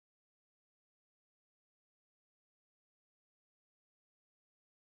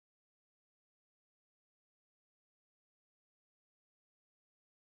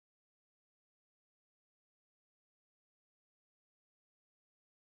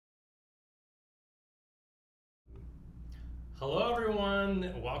Hello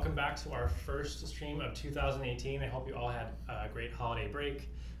everyone, welcome back to our first stream of 2018. I hope you all had a great holiday break.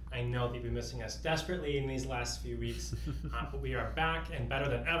 I know that you've been missing us desperately in these last few weeks, but we are back and better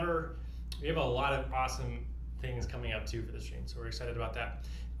than ever. We have a lot of awesome things coming up too for the stream, so we're excited about that.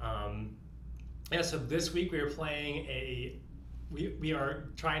 So this week we are playing we are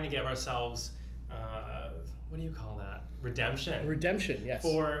trying to give ourselves, what do you call that? Redemption. Redemption, yes.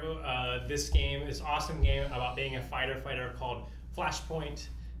 For this game, this awesome game about being a fighter called Flashpoint,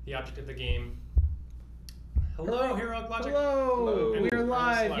 the object of the game. Hello, Heroic Logic. Hello. And We are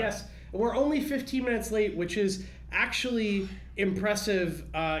live, yes. We're only 15 minutes late, which is actually impressive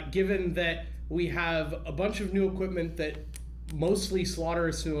given that we have a bunch of new equipment that mostly Slaughter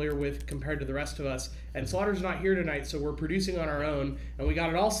is familiar with compared to the rest of us. And Slaughter's not here tonight, so we're producing on our own. And we got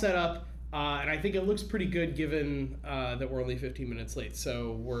it all set up. And I think it looks pretty good given that we're only 15 minutes late.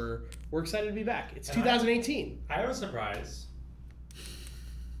 So we're excited to be back. It's 2018. I have a surprise.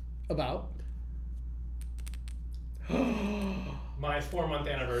 About? My 4-month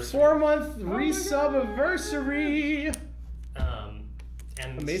anniversary. 4-month resub-iversary. And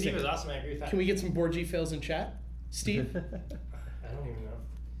Amazing. Steve is awesome. I agree with that. Can we get some Borgie fails in chat? Steve? I don't even know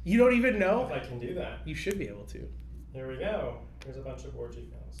You don't even know? if I can do that. You should be able to. Here we go. Here's a bunch of orgy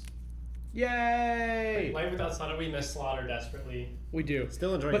fails. Yay! Life without Slaughter, we miss Slaughter desperately. We do.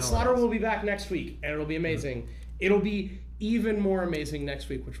 Still enjoying But Slaughter holidays. will be back next week, and it'll be amazing. It'll be even more amazing next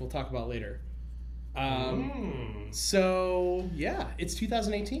week, which we'll talk about later. So, yeah, it's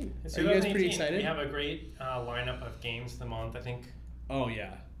 2018. It's Are you guys 2018. pretty excited? We have a great lineup of games of the month, I think. Oh,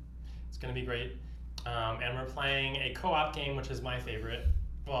 yeah. It's going to be great. And we're playing a co-op game, which is my favorite.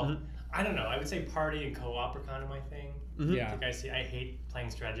 Well, I don't know. I would say party and co-op are kind of my thing. Yeah. Like I hate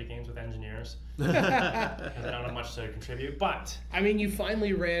playing strategy games with engineers because I don't have much to contribute. But I mean, you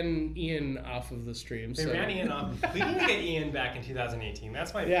finally ran Ian off of the stream. we ran Ian off. We need to get Ian back in 2018.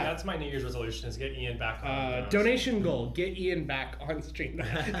 That's my New Year's resolution is get Ian back on. Donation goal: get Ian back on stream.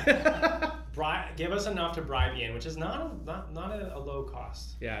 Give us enough to bribe Ian, which is not a low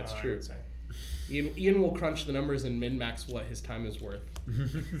cost. Yeah, it's I true. would say. Ian will crunch the numbers and min-max what his time is worth.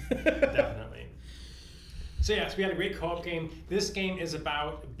 Definitely. So yes, we had a great co-op game. This game is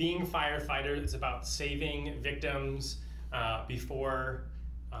about being firefighter. It's about saving victims before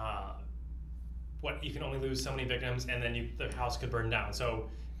you can only lose so many victims, and then the house could burn down. So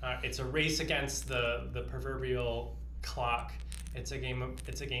it's a race against the proverbial clock. It's a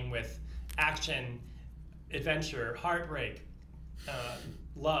game with action, adventure, heartbreak,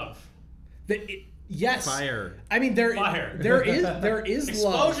 love. Yes. Fire. I mean, there is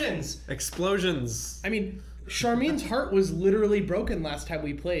Explosions. love. Explosions. I mean, Charmine's heart was literally broken last time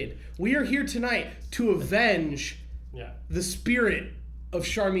we played. We are here tonight to avenge the spirit of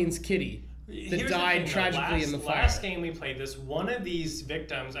Charmine's kitty that died tragically in the fire. Last game we played this, one of these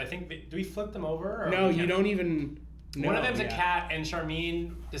victims, I think, do we flip them over? Or No, you don't even know. One of them's a cat, and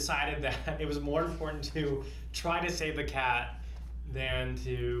Charmine decided that it was more important to try to save the cat than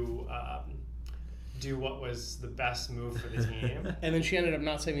to do what was the best move for the team. And then she ended up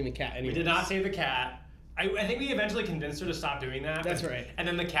not saving the cat anyway. We did not save the cat. I think we eventually convinced her to stop doing that. That's right. And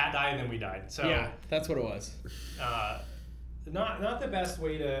then the cat died, and then we died. So yeah, that's what it was. Not the best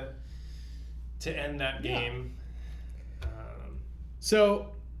way to end that game.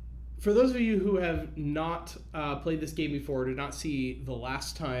 So, for those of you who have not played this game before, did not see the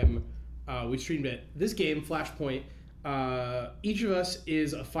last time we streamed it, this game, Flashpoint, each of us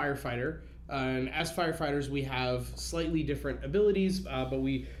is a firefighter. And as firefighters, we have slightly different abilities, but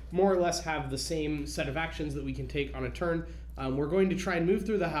we more or less have the same set of actions that we can take on a turn. We're going to try and move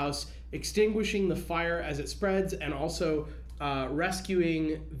through the house, extinguishing the fire as it spreads, and also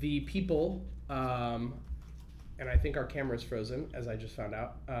rescuing the people. And I think our camera's frozen, as I just found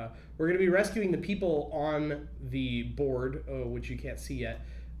out. We're going to be rescuing the people on the board, which you can't see yet,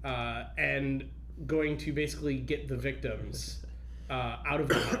 and going to basically get the victims out of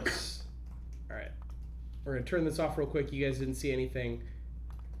the house. All right, we're gonna turn this off real quick. You guys didn't see anything,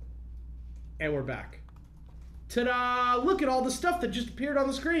 and we're back. Ta-da! Look at all the stuff that just appeared on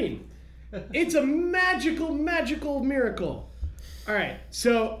the screen. It's a magical miracle. All right,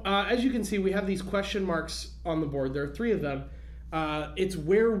 so as you can see, we have these question marks on the board. There are 3 of them. It's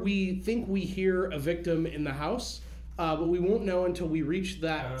where we think we hear a victim in the house, but we won't know until we reach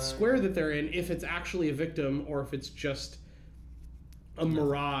that square that they're in if it's actually a victim or if it's just a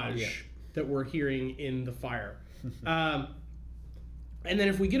mirage that we're hearing in the fire. And then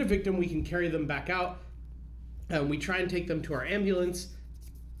if we get a victim, we can carry them back out. We try and take them to our ambulance.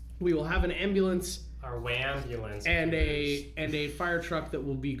 We will have an ambulance Our ambulance. and a fire truck that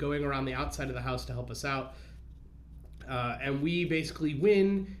will be going around the outside of the house to help us out. And we basically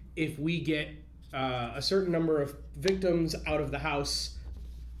win if we get a certain number of victims out of the house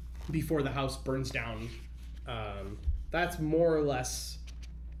before the house burns down. That's more or less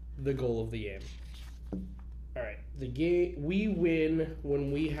the goal of the game. All right, we win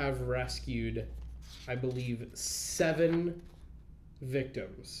when we have rescued, I believe, 7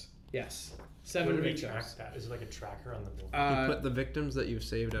 victims. Yes, 7 Where do we victims. track that? Is it like a tracker on the board? You put the victims that you've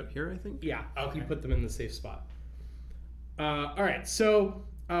saved up here, I think? Yeah, Okay. you put them in the safe spot. All right, so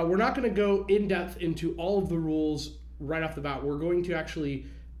we're not going to go in depth into all of the rules right off the bat. We're going to actually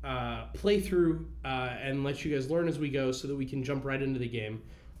play through and let you guys learn as we go so that we can jump right into the game.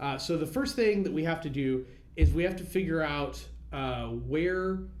 So the first thing that we have to do is we have to figure out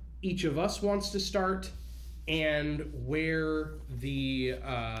where each of us wants to start and where the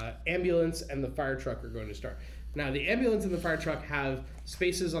ambulance and the fire truck are going to start. Now, the ambulance and the fire truck have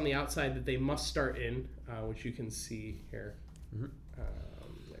spaces on the outside that they must start in, which you can see here. There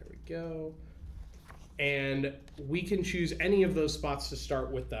we go. And we can choose any of those spots to start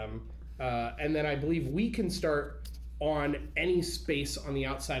with them. And then I believe we can start on any space on the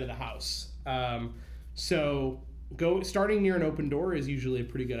outside of the house. So starting near an open door is usually a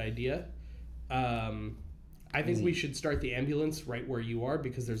pretty good idea. I think we should start the ambulance right where you are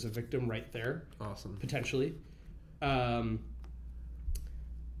because there's a victim right there. Awesome. Potentially.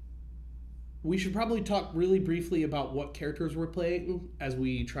 We should probably talk really briefly about what characters we're playing as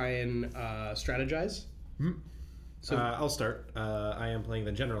we try and strategize. So I'll start. I am playing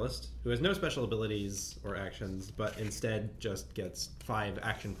the Generalist, who has no special abilities or actions, but instead just gets 5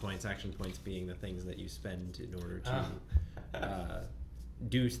 action points. Action points being the things that you spend in order to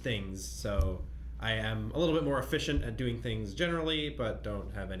do things. So I am a little bit more efficient at doing things generally, but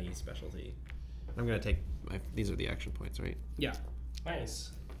don't have any specialty. I'm going to take... these are the action points, right? Yeah.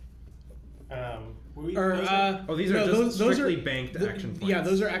 Nice. These are just strictly banked action points. Yeah,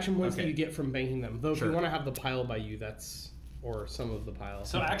 those are action points that Okay. you get from banking them. Though if Sure. you want to have the pile by you, or some of the pile.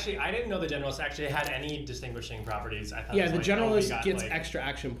 So actually, I didn't know the Generalist actually had any distinguishing properties. I thought Yeah, it the was like, Generalist we got, gets like, extra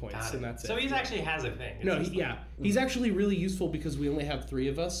action points, and that's it. So he actually has a thing. It's No, just he's actually really useful because we only have 3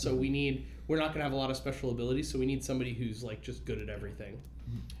 of us, so we're not gonna have a lot of special abilities, so we need somebody who's like just good at everything.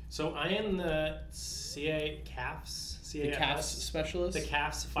 So I am the CAFS specialist. The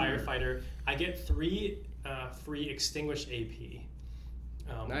CAFS firefighter. I get 3 free extinguished AP.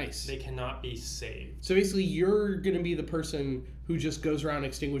 Nice. They cannot be saved. So basically, you're gonna be the person who just goes around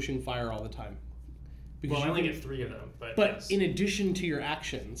extinguishing fire all the time. Well, I you only can- get 3 of them, but yes. in addition to your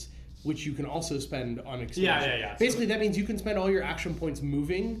actions, which you can also spend on extinguishing. Yeah. Basically, that means you can spend all your action points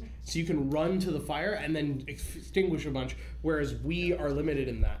moving, so you can run to the fire and then extinguish a bunch, whereas we are limited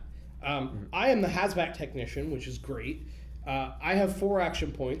in that. I am the hazmat technician, which is great. I have 4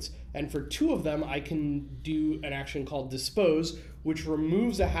 action points, and for 2 of them, I can do an action called Dispose, which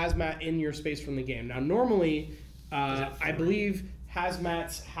removes a hazmat in your space from the game. Now, normally, I believe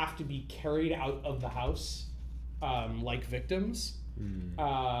hazmats have to be carried out of the house, like victims.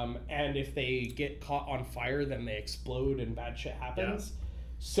 And if they get caught on fire, then they explode and bad shit happens.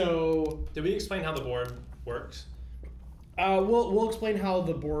 So, Did we explain how the board works? we'll explain how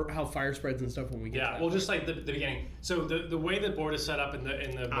how fire spreads and stuff when we get. to Yeah, that well, point. just like the beginning. So the way the board is set up in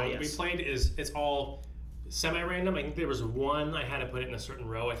the mode we yes. played is it's all semi-random. I think there was one I had to put it in a certain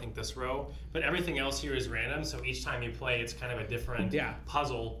row. I think this row, but everything else here is random. So each time you play, it's kind of a different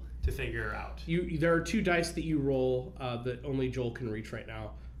puzzle to figure out. There are 2 dice that you roll that only Joel can reach right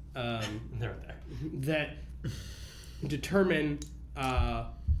now. They're there. That determine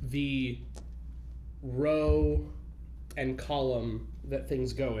the row and column that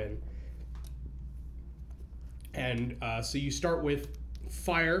things go in. And so you start with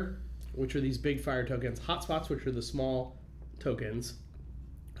fire, which are these big fire tokens, hotspots, which are the small tokens.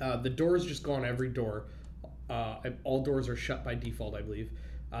 The doors just go on every door. All doors are shut by default, I believe.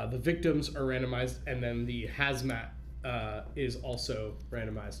 The victims are randomized, and then the hazmat is also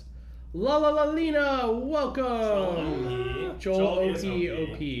randomized. La la la Lena, welcome! Joel is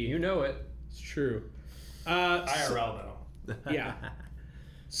OP. You know it. It's true. IRL though. Yeah.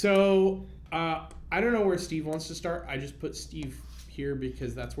 So, I don't know where Steve wants to start. I just put Steve here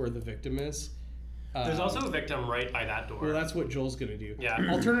because that's where the victim is. There's also a victim right by that door. Well, that's what Joel's going to do.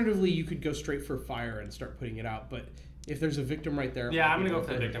 Yeah. Alternatively, you could go straight for fire and start putting it out, but if there's a victim right there... Yeah, I'm going to go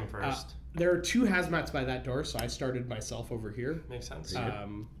for the victim first. There are 2 hazmats by that door, so I started myself over here. Makes sense.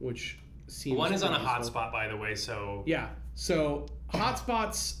 Which seems... One is on a pretty useful. hotspot, by the way, so... Yeah, so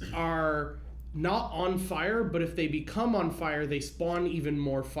hotspots are not on fire, but if they become on fire, they spawn even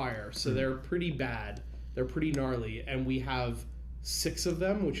more fire. So they're pretty bad. They're pretty gnarly, and we have 6 of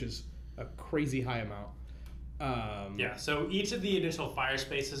them, which is a crazy high amount. Yeah, so each of the initial fire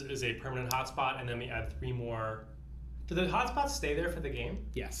spaces is a permanent hotspot, and then we add 3 more. Do the hotspots stay there for the game?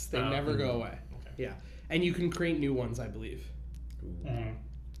 Yes, they never go away. Okay. Yeah, and you can create new ones, I believe. Mm-hmm.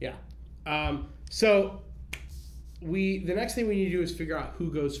 Yeah. So the next thing we need to do is figure out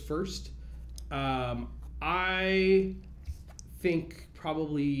who goes first. I think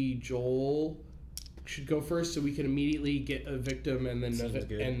probably Joel should go first, so we can immediately get a victim, and then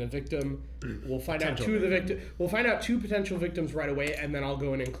the victim. We'll find out two of the victim. We'll find out 2 potential victims right away, and then I'll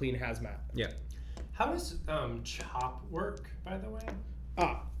go in and clean hazmat. Yeah. How does chop work, by the way?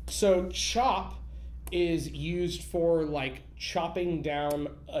 So chop is used for like chopping down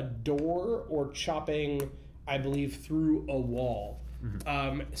a door or chopping, I believe, through a wall.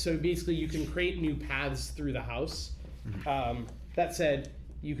 So basically you can create new paths through the house. That said,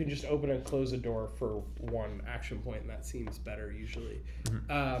 you can just open and close a door for 1 action point, and that seems better usually.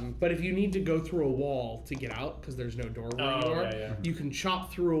 But if you need to go through a wall to get out, because there's no door where you are, you can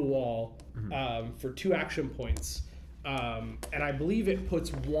chop through a wall for 2 action points. And I believe it puts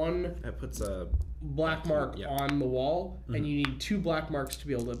a black mark on the wall, and you need 2 black marks to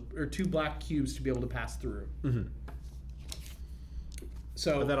be able to, or 2 black cubes to be able to pass through.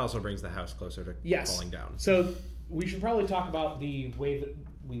 So, but that also brings the house closer to falling down. So we should probably talk about the way that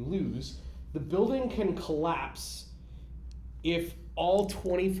we lose. The building can collapse if all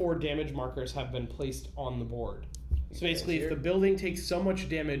 24 damage markers have been placed on the board. So basically, if the building takes so much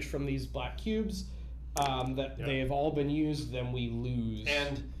damage from these black cubes that they have all been used, then we lose.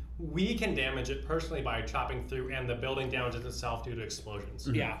 And we can damage it personally by chopping through, and the building damages itself due to explosions.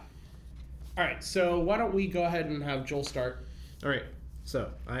 Yeah. All right, so why don't we go ahead and have Joel start? All right, so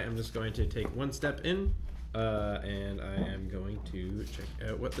I am just going to take 1 step in, and I am going to check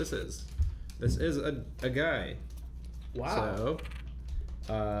out what this is. This is a guy. Wow.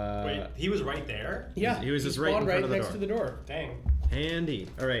 So, wait, he was right there? Yeah, he was just right in front of the next door. to the door. Dang. Handy.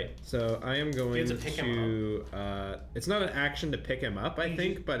 All right, so I am going to pick him it's not an action to pick him up, I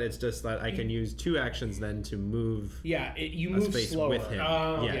think, but it's just that I can use 2 actions then to move. Yeah, you a move space slower. with him.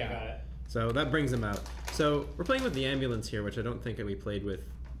 Oh, Yeah. yeah, got it. So that brings him out. So we're playing with the ambulance here, which I don't think that we played with.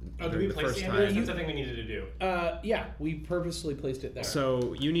 Oh, did we the place first the time. ambulance? That's the thing we needed to do. Yeah, we purposely placed it there.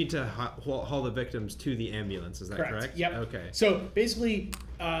 So you need to haul the victims to the ambulance. Is that correct? Yep. Okay. So basically,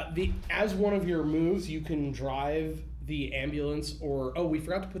 as one of your moves, you can drive the ambulance, or we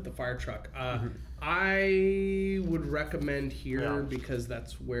forgot to put the fire truck. I would recommend here because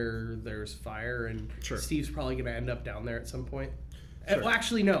that's where there's fire, and Steve's probably going to end up down there at some point. Well,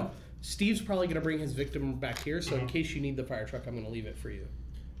 actually, no. Steve's probably going to bring his victim back here, so in case you need the fire truck, I'm going to leave it for you.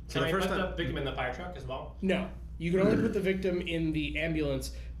 Can I put the victim in the fire truck as well? No. You can only put the victim in the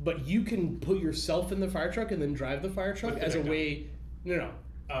ambulance, but you can put yourself in the fire truck and then drive the fire truck as a way... No.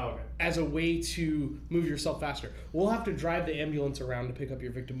 Oh, okay. As a way to move yourself faster. We'll have to drive the ambulance around to pick up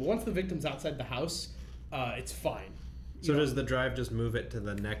your victim. But once the victim's outside the house, it's fine. So does the drive just move it to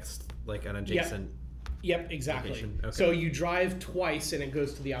the next, like an adjacent... Yep, exactly. Okay. So you drive twice and it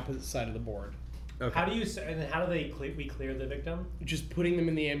goes to the opposite side of the board. Okay. How do we clear the victim? Just putting them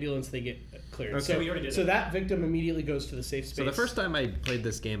in the ambulance, they get cleared. Okay. So we already did so it. that victim immediately goes to the safe space. So the first time I played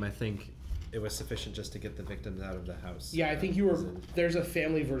this game, I think it was sufficient just to get the victims out of the house. Yeah, I think there's a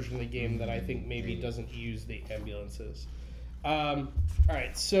family version of the game that I think maybe doesn't use the ambulances. All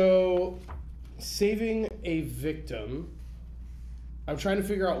right, so saving a victim. I'm trying to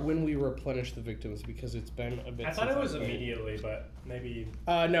figure out when we replenish the victims because it's been a bit. I thought since it was played. immediately, but maybe.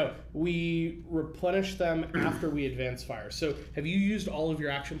 No, we replenish them after we advance fire. So have you used all of your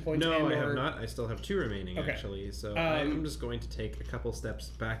action points? No, I have not. I still have 2 remaining, Okay. actually. So I'm just going to take a couple steps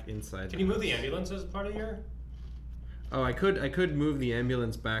back inside. Can you move the ambulance as part of your? Oh, I could move the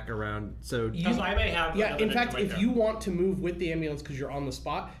ambulance back around. So Because I may have. Yeah, another in fact, victim right if there. you want to move with the ambulance because you're on the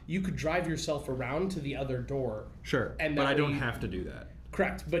spot, you could drive yourself around to the other door. sure, and but that I don't way- have to do that.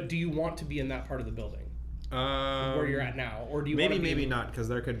 Correct, but do you want to be in that part of the building where you're at now, or do you Maybe want to be not, because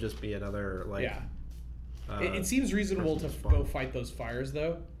there could just be another like. Yeah, it seems reasonable to person spawn. go fight those fires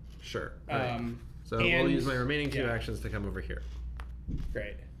though. Sure. Right. So and- we'll use my remaining 2 yeah. actions to come over here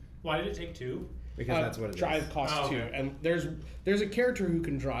Great. Why did it take 2? because that's what it is. Drive costs Oh, 2, okay. and there's a character who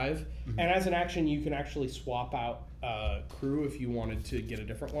can drive, and as an action you can actually swap out crew if you wanted to get a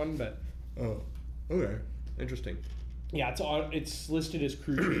different one, but. Oh, okay. Interesting. Yeah, it's listed as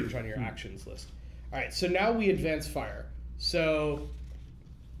crew change on your actions list. All right, so now we advance fire. So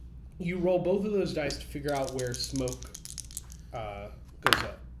you roll both of those dice to figure out where smoke goes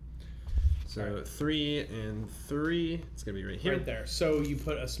up. So 3 and 3. It's gonna be right here. Right there. So you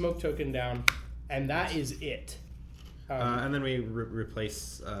put a smoke token down, and that is it. And then we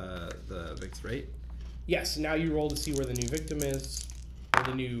replace the Vix, right? Yes, now you roll to see where the new victim is, or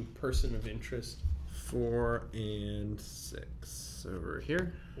the new person of interest. 4 and 6 over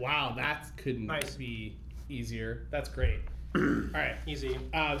here. Wow, that couldn't Nice. be easier. That's great. All right. Easy.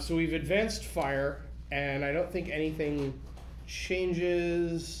 So we've advanced fire, and I don't think anything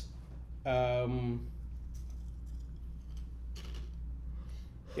changes. Yeah,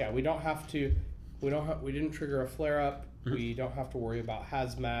 we don't have to. We didn't trigger a flare up. We don't have to worry about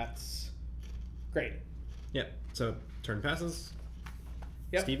hazmats. Great. Yeah. So turn passes.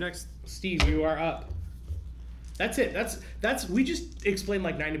 Yep. Steve next. Steve, you are up. That's it. That's. We just explained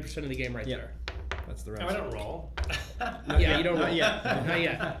like 90% of the game right Yeah. there. That's the Oh, I rest. don't roll. Yeah, you don't roll. Not yet. Not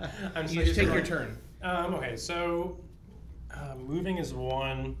yet. I'm You just take your turn. turn. Okay, so moving is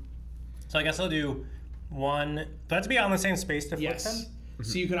 1. So I guess I'll do 1. But that's be on the same space to flip Yes. them?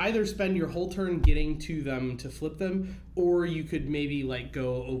 So you could either spend your whole turn getting to them to flip them, or you could maybe like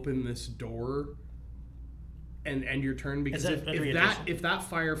go open this door and end your turn, because Is that a reiteration? if that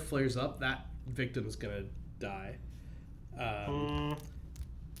fire flares up, that victim's gonna die,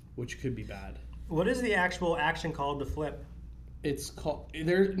 which could be bad. What is the actual action called to flip? It's called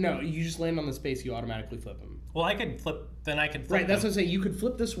there. No, you just land on the space, you automatically flip them. Well, I could flip. Then I could flip Right, that's them. what I'm saying. You could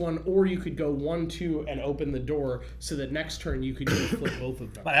flip this one, or you could go 1, 2, and open the door, so that next turn you could just flip both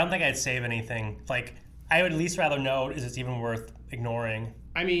of them. But I don't think I'd save anything. Like, I would at least rather know, is it even worth ignoring?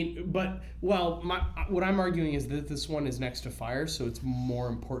 I mean, but what I'm arguing is that this one is next to fire, so it's more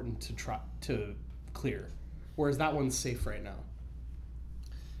important to try to clear, whereas that one's safe right now.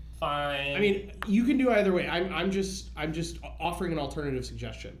 Fine. I mean, you can do either way. I'm just offering an alternative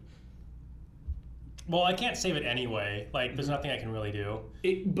suggestion. well, I can't save it anyway. Like, there's nothing I can really do.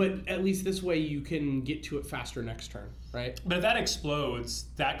 But at least this way you can get to it faster next turn, right? But if that explodes,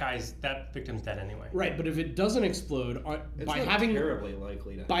 that victim's dead anyway. Right, but if it doesn't explode, It's by not having terribly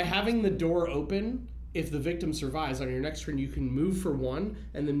likely to. by having the door open, if the victim survives on your next turn, you can move for 1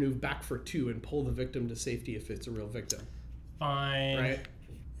 and then move back for 2 and pull the victim to safety if it's a real victim, Fine. right?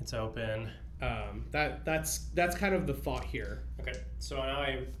 It's open. That's kind of the thought here. Okay, so now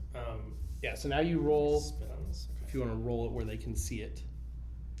I Yeah. So now you roll spin on this. if you want to roll it where they can see it.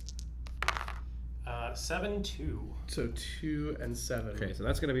 7-2. So 2 and 7. Okay, so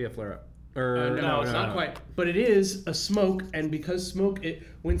that's gonna be a flare up. No, it's not quite. But it is a smoke, and because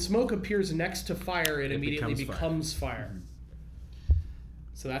when smoke appears next to fire, it immediately becomes fire.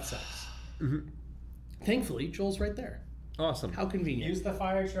 So that sucks. Thankfully, Joel's right there. Awesome. How convenient. Use the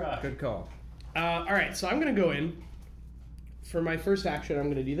fire truck. Good call. All right, so I'm going to go in. For my first action, I'm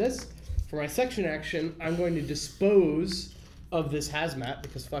going to do this. For my second action, I'm going to dispose of this hazmat,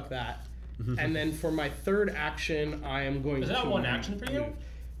 because fuck that. And then for my third action, I am going to... Is that one action for you? move.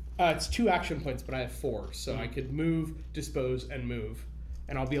 It's 2 action points, but I have 4. So I could move, dispose, and move.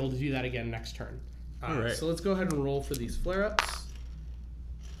 And I'll be able to do that again next turn. All right. So let's go ahead and roll for these flare-ups.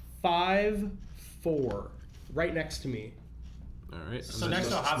 5, 4. Right next to me. All right. So next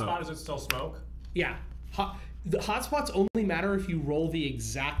to a hotspot, is it still smoke? Yeah. The hotspots only matter if you roll the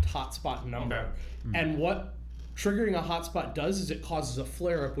exact hotspot number. Okay. And what triggering a hotspot does is it causes a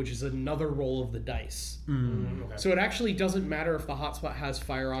flare-up, which is another roll of the dice. Okay. So it actually doesn't matter if the hotspot has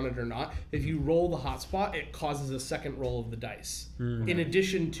fire on it or not. If you roll the hotspot, it causes a second roll of the dice, in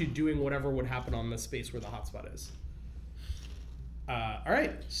addition to doing whatever would happen on the space where the hotspot is. All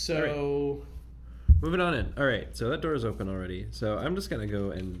right, so... Moving on in. All right, so that door is open already. So I'm just gonna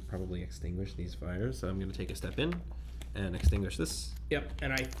go and probably extinguish these fires. So I'm gonna take a step in and extinguish this. Yep,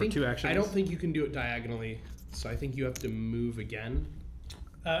 and I think 2 actions? I don't think you can do it diagonally, so I think you have to move again.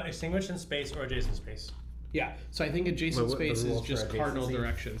 Extinguish in space or adjacent space. Yeah, so I think adjacent What- the space is rules for just cardinal adjacency?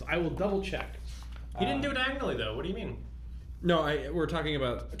 directions. I will double check. He didn't do it diagonally though. What do you mean? No, we're talking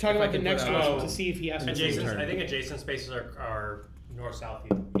about Talking if I about the can next put one out- to see if he has to Adjacent. turn. I think adjacent spaces are north, south,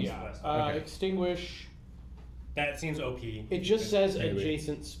 east, west. Okay. Extinguish. That seems OP. It just says Maybe.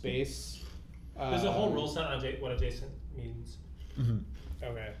 adjacent space. There's a whole rule set on what adjacent means.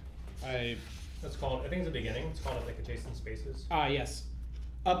 Okay. That's called. I think it's the beginning. It's called like adjacent spaces. Yes.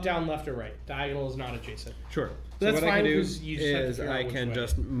 Up, down, left, or right. Diagonal is not adjacent. Sure. That's so what I fine, can do 'cause you just have to is figure out I which can way.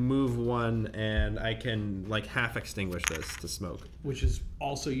 just move 1 and I can like half extinguish this to smoke. Which is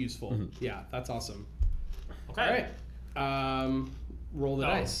also useful. Yeah, that's awesome. Okay. All right. Roll the Oh.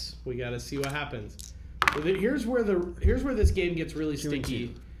 dice. We got to see what happens. Here's where this game gets really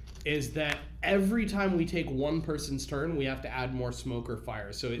stinky. Is that every time we take one person's turn, we have to add more smoke or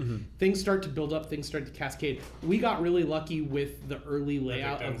fire. So things start to build up, things start to cascade. We got really lucky with the early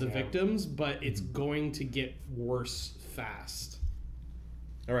layout of the victims, but it's going to get worse fast.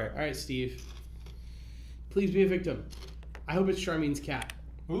 All right. All right, Steve. Please be a victim. I hope it's Charmine's cat.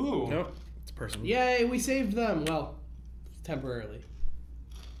 Ooh. Nope. It's personal. Yay, we saved them. Well, temporarily.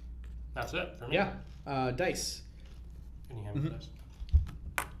 That's it for me. Yeah. Dice. Can you hand me this?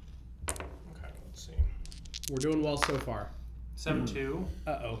 Okay, let's see. We're doing well so far. 7-2.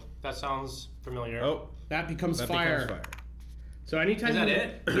 Uh-oh. That sounds familiar. Oh, That becomes that fire. becomes fire. So anytime Is that you,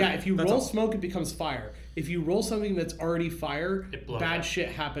 it? Yeah, if you That's roll all. smoke, it becomes fire. If you roll something that's already fire, It blows bad up. shit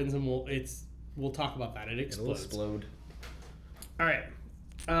happens, and we'll talk about that. It It'll explodes. explode. All right.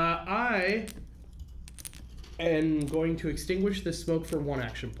 I am going to extinguish this smoke for 1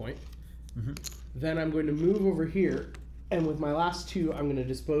 action point. Then I'm going to move over here, and with my last 2, I'm going to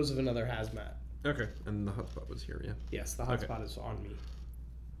dispose of another hazmat. Okay, and the hotspot was here, yeah. Yes, the hotspot is on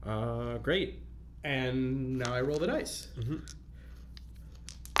me. Great. And now I roll the dice.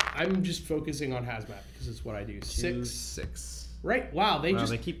 I'm just focusing on hazmat because it's what I do. 2, 6. 6. Right. Wow. They Wow,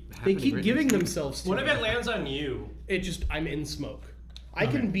 just they keep they happening keep right giving next to me. themselves to What if me. it lands on you? It just I'm in smoke. I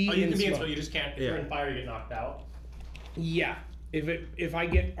can be Oh, you in can be in smoke. smoke. You just can't. If Yeah. you're in fire, you get knocked out. Yeah. If I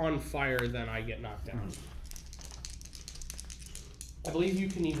get on fire, then I get knocked down. I believe you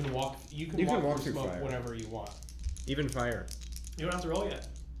can even walk. You can walk through smoke fire. whenever you want. Even fire. You don't have to roll yet.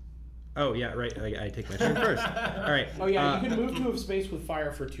 Oh, yeah, right. I take my turn first. All right. Oh yeah, you can move to a space with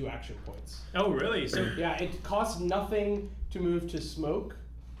fire for 2 action points. Oh, really? So Yeah, it costs nothing to move to smoke.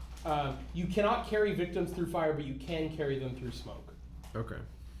 You cannot carry victims through fire, but you can carry them through smoke. Okay.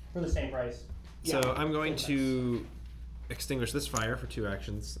 for the same price. So Yeah, I'm going same to extinguish this fire for 2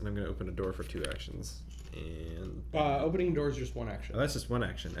 actions, and I'm going to open a door for 2 actions. And Opening doors is just 1 action. oh, that's just 1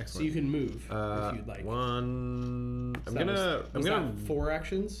 action. So Excellent. you can move if you'd like. 1. So I'm that gonna. was I'm gonna. that 4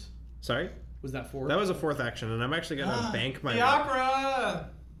 actions? Sorry. Was that 4? That was a 4th action, and I'm actually gonna bank my. Fiacra!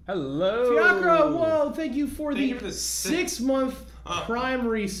 Hello. Fiacra, whoa! Thank you for Thank you the for the 6-month Prime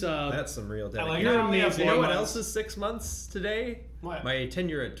resub. That's some real I dedication. like You're how we have amazing. You know 4 what months. else is 6 months today? What? My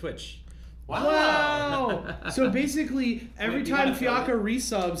tenure at Twitch. Wow! So basically, every Wait, you time gotta fill Fiacra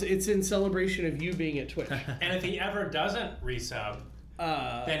resubs, it's in celebration of you being at Twitch. And if he ever doesn't resub,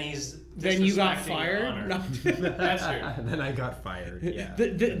 then he's Then you got disrespecting your fired? honor. No. That's true. And then I got fired. Yeah. The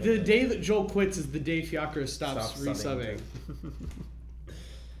day that Joel quits is the day Fiacra stops Stop resubbing.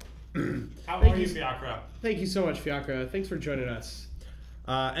 How Thank are you, you. Fiacra? Thank you so much, Fiacra. Thanks for joining us.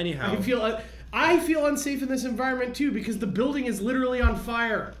 Anyhow. I feel unsafe in this environment too because the building is literally on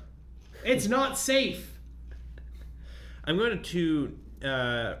fire. It's not safe. I'm going to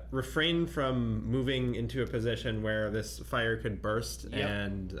refrain from moving into a position where this fire could burst Yep.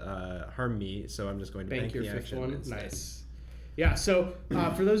 and harm me, so I'm just going to bank Bank your the 5th action. one. instead. Nice. Yeah, so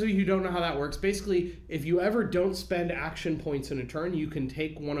for those of you who don't know how that works, basically, if you ever don't spend action points in a turn, you can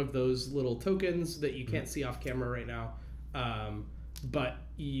take one of those little tokens that you can't see off camera right now, but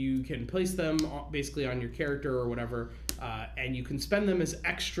you can place them basically on your character or whatever, and you can spend them as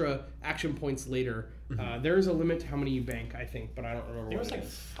extra action points later. There is a limit to how many you bank, I think, but I don't remember. I think it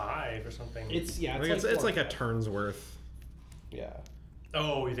was what like 5 or something. It's yeah, I it's think like it's 4. like a turn's worth. Yeah.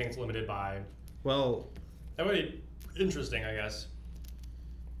 Oh, you think it's limited by? Well, That would be interesting, I guess.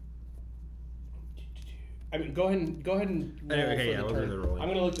 I mean, go ahead and roll Okay, for yeah, the we'll do turn. the rolling. I'm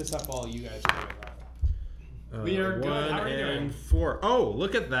gonna look this up while you guys are doing that. We are good. 1 How are you doing? and 4. Oh,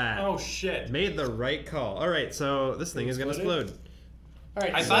 look at that. Oh shit! Made the right call. All right, so this thing is going to Exploded? explode. All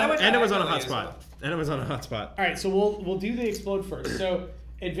right. I so- thought it went And it was on a diagonally hotspot. as And it was on a hotspot. All right, so we'll do the explode first. So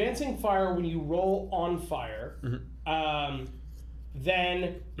advancing fire when you roll on fire,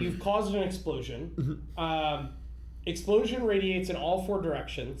 then you've caused an explosion. Explosion radiates in all 4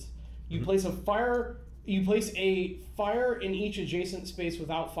 directions. You place a fire. You place a fire in each adjacent space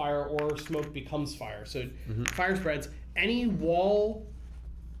without fire, or smoke becomes fire. So fire spreads. Any wall,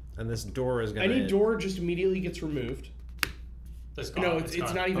 And this door is going to. any door just immediately gets removed. It's gone. No, it's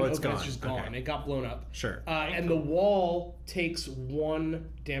gone. not even Oh, it's open. It's gone. just gone. Okay. It got blown up. Sure. And the wall takes 1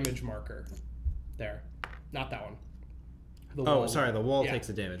 damage marker. There. Not that one. The Oh, wall. sorry. The wall Yeah. takes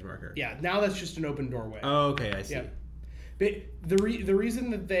a damage marker. Yeah, now that's just an open doorway. Oh, okay. I see. Yeah. But the reason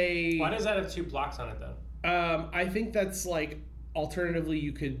that they... Why does that have 2 blocks on it then? I think that's like... Alternatively,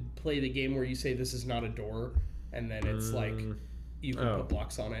 you could play the game where you say this is not a door, and then it's like you can Oh. put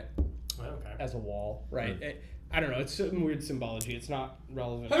blocks on it Oh, okay. as a wall, right? I don't know. It's some weird symbology. It's not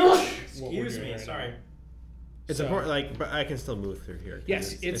relevant. Excuse me. Sorry. It's So- important, like, but I can still move through here. 'cause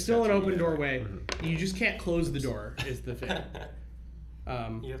Yes, it's still an got open you. doorway. You just can't close the door. Is the thing.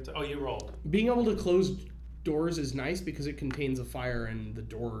 You have to. Oh, you rolled. Being able to close doors is nice because it contains a fire and the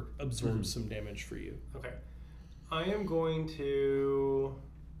door absorbs some damage for you. Okay. I am going to.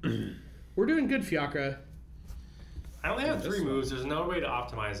 We're doing good, Fiacra. I only have This 3 one. moves. There's no way to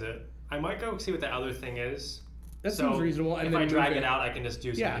optimize it. I might go see what the other thing is. That So seems reasonable. And if then I drag move it out, I can just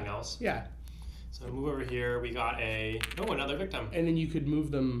do something else. Yeah. So move over here. We got another victim. And then you could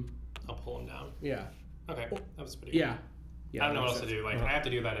move them. I'll pull him down. Yeah. Okay, that was pretty. Yeah. I don't know what makes else to sense. do. Like I have to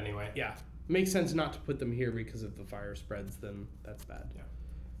do that anyway. Yeah. Makes sense not to put them here because if the fire spreads, then that's bad.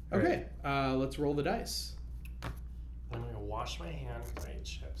 Yeah. Okay. Let's roll the dice. I'm gonna wash my hand because I ate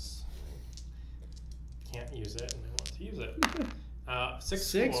chips. Can't use it, and I want to use it.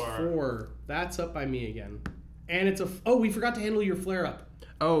 6, 4. That's up by me again. And it's oh, we forgot to handle your flare up.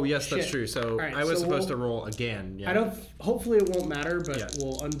 Oh, yes, that's Shit. true. So Alright, I was so supposed we'll- to roll again. Yeah. I don't. Hopefully, it won't matter, but Yeah.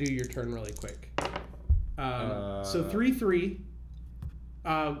 we'll undo your turn really quick. So 3-3.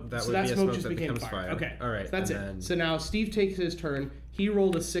 That So would that be a smoke smoke just that became becomes fire. fire. Okay. All right, So that's it. and then- So now Steve takes his turn. He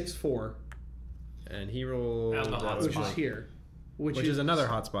rolled a 6-4, And he rolled And the hot which spot. is here. which is another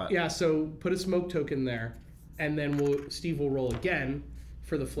hotspot. Yeah. So put a smoke token there, and then Steve will roll again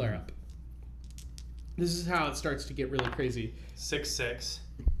for the flare up. This is how it starts to get really crazy. 6.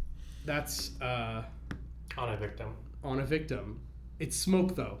 That's On a victim. on a victim. It's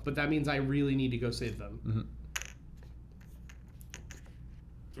smoke though, but that means I really need to go save them.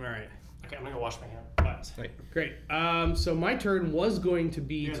 All right. Okay, I'm gonna go wash my hand. But Right. Great. So my turn was going to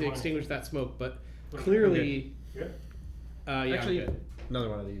be You guys to want- extinguish that smoke, but clearly, you good? yeah, Actually, I'm good. another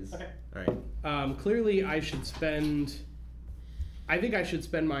one of these. Okay. All right. Clearly, I should spend. I think I should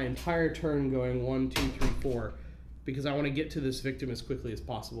spend my entire turn going 1, 2, 3, 4, because I want to get to this victim as quickly as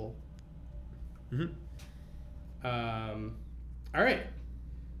possible. All right.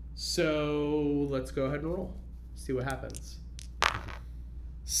 So let's go ahead and roll. See what happens.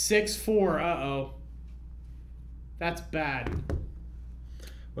 6-4. Uh-oh. That's bad.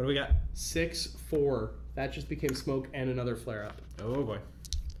 What do we got? 6-4. That just became smoke and another flare up. Oh boy.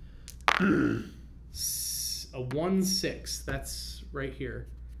 A 1-6. That's right here.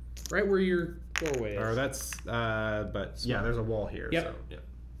 Right where your doorway is. Or that's but yeah, there's a wall here. Yep. So, yeah.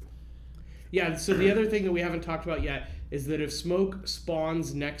 Yeah, so the other thing that we haven't talked about yet is that if smoke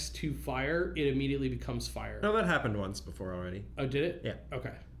spawns next to fire, it immediately becomes fire. No, that happened once before already. Oh, did it? Yeah.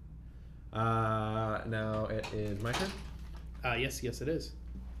 Okay. Now it is my turn. Yes, it is.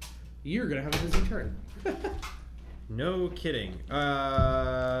 You're going to have a busy turn. No kidding.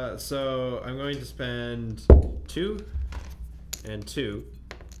 So I'm going to spend 2 and 2.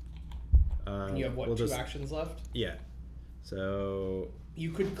 You have, what, we'll 2 just- actions left? Yeah. So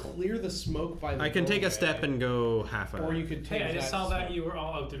You could clear the smoke by the I can take a doorway, step and go half an Or hour. you could take Hey, I just saw that smoke. you were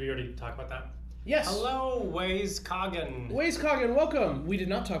all. Oh, did we already talk about that? Yes. Hello, Waze Coggin. Waze Coggin, welcome. We did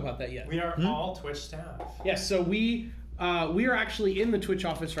not talk about that yet. We are all Twitch staff. Yes, so we are actually in the Twitch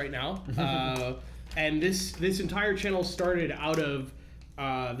office right now, and this entire channel started out of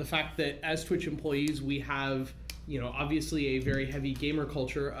the fact that as Twitch employees we have, obviously a very heavy gamer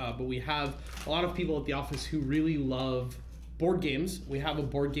culture, but we have a lot of people at the office who really love board games. We have a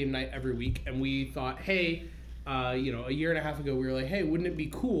board game night every week, and we thought, hey, a year and a half ago we were like, hey, wouldn't it be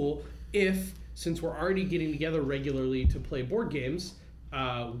cool if, since we're already getting together regularly to play board games,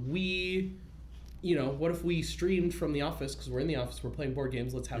 what if we streamed from the office, because we're in the office, we're playing board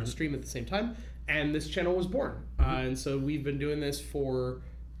games, let's have a stream at the same time. And this channel was born. And so we've been doing this for,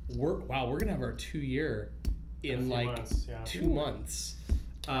 we're going to have our 2-year in few like months, yeah. 2 months.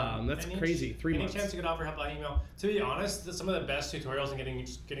 That's Any- crazy. 3 months. Any chance you could offer help by email? To be honest, some of the best tutorials in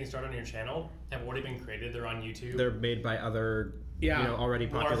getting started on your channel have already been created. They're on YouTube. They're made by other, already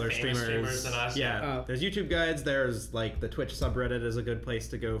More popular famous streamers than us, Yeah, yeah. there's YouTube guides. There's like the Twitch subreddit is a good place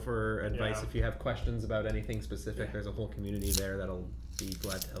to go for advice Yeah. if you have questions about anything specific. There's a whole community there that'll be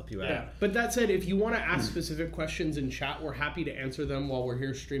glad to help you out. Yeah, but that said, if you want to ask specific questions in chat, we're happy to answer them while we're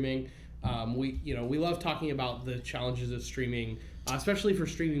here streaming. We love talking about the challenges of streaming, especially for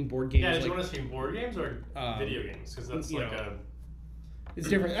streaming board games. Yeah, do like, you want to stream board games or video games? Because that's like it's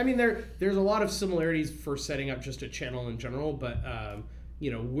different. I mean, there's a lot of similarities for setting up just a channel in general, but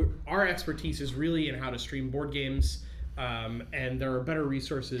our expertise is really in how to stream board games, and there are better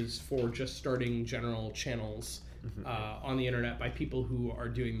resources for just starting general channels on the internet by people who are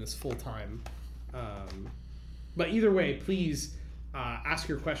doing this full time. But either way, please ask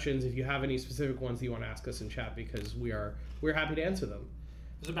your questions if you have any specific ones that you want to ask us in chat, because we're happy to answer them.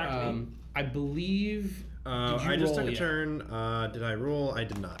 Is it back to me? I believe. Did you I just roll took a yet? turn. Did I roll? I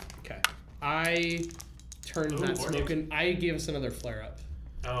did not. Okay. I turned Ooh, that board smoke games. and I gave us another flare up.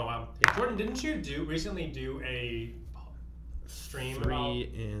 Oh wow. Jordan, didn't you recently do a stream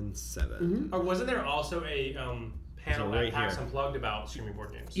 3 and 7. about, or wasn't there also a panel So right at PAX here. Unplugged about streaming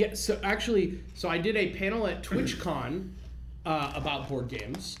board games? Yeah, so I did a panel at TwitchCon about board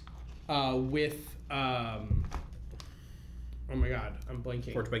games with oh my god, I'm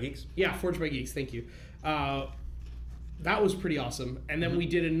blanking. Forged by Geeks. Yeah, Forged by Geeks, thank you. that was pretty awesome. And then we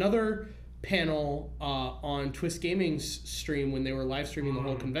did another panel on Twist Gaming's stream when they were live streaming the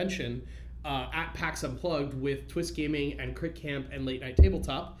whole convention at PAX Unplugged with Twist Gaming and Crit Camp and Late Night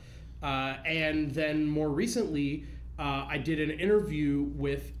Tabletop. And then more recently, I did an interview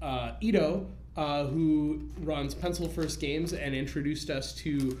with Ito, who runs Pencil First Games and introduced us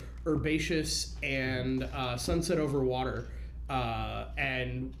to Herbaceous and Sunset Over Water.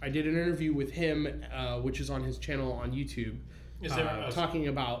 And I did an interview with him, which is on his channel on YouTube, talking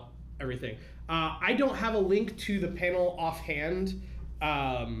about everything. I don't have a link to the panel offhand.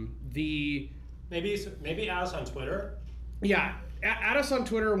 Maybe add us on Twitter. Yeah, add us on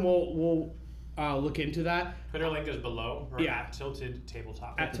Twitter and we'll look into that. Twitter link is below. Or Yeah. At Tilted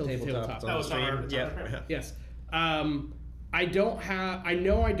Tabletop. At Tilted Tabletop. That was on our Yeah. Yes. I don't have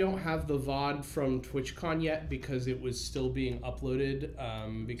the VOD from TwitchCon yet because it was still being uploaded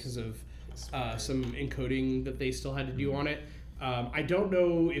because of some encoding that they still had to do on it. I don't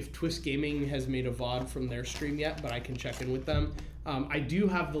know if Twist Gaming has made a VOD from their stream yet, but I can check in with them. I do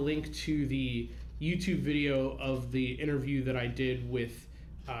have the link to the YouTube video of the interview that I did with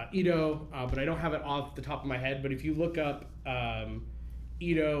Ito, but I don't have it off the top of my head. But if you look up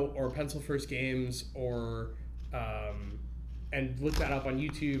Ito or Pencil First Games or and look that up on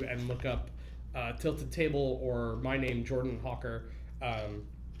YouTube and look up Tilted Table or my name, Jordan Hawker,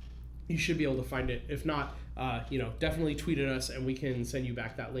 you should be able to find it. If not, definitely tweet at us and we can send you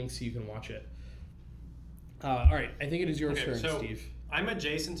back that link so you can watch it. All right, I think it is your turn, Steve. I'm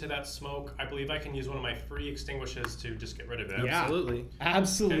adjacent to that smoke. I believe I can use one of my free extinguishers to just get rid of it. Yeah. Absolutely.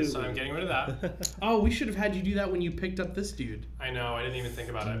 Absolutely. Okay, so I'm getting rid of that. Oh, we should have had you do that when you picked up this dude. I know. I didn't even think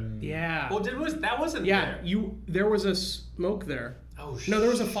about it. Yeah. Well, that wasn't Yeah, there. there was a smoke there. Oh, No, there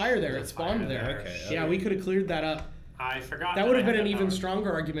was a fire there. There's It a fire spawned there. Okay, Yeah, we could have cleared that up. I forgot. That would have I been had an that even power.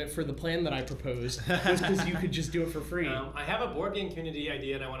 stronger argument for the plan that I proposed, was because you could just do it for free. I have a board game community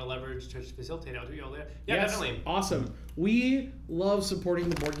idea and I want to leverage to facilitate. I'll do you all there. Yeah, Yes, definitely. awesome. We love supporting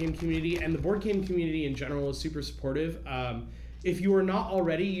the board game community, and the board game community in general is super supportive. If you are not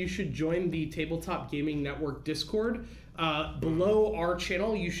already, you should join the Tabletop Gaming Network Discord. Below our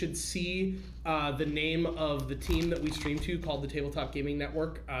channel, you should see the name of the team that we stream to called the Tabletop Gaming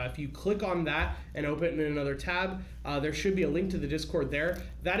Network. If you click on that and open it in another tab, there should be a link to the Discord there.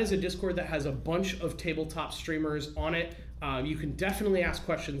 That is a Discord that has a bunch of tabletop streamers on it. You can definitely ask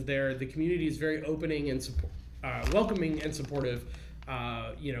questions there. The community is very opening and welcoming and supportive.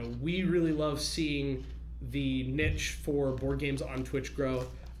 We really love seeing the niche for board games on Twitch grow.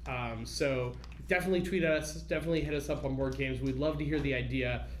 So definitely tweet at us, definitely hit us up on board games. We'd love to hear the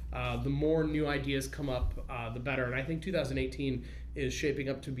idea. The more new ideas come up, the better. And I think 2018 is shaping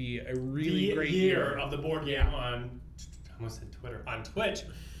up to be a really great year of the board game on. I almost said Twitter. On Twitch.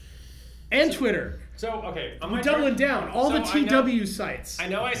 And Twitter. So okay, on We're my doubling turn- down. All So the TW sites. I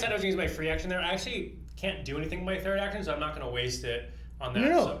know I said I was going to use my free action there. I actually can't do anything with my third action, so I'm not going to waste it on that.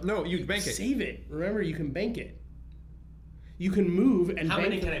 No. So No, you bank it. Save it. Remember, you can bank it. You can move and how bank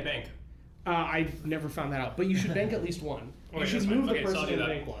many it. can I bank? I never found that out, but you should bank at least one. You Okay, should that's fine. move the Okay, so I'll person do and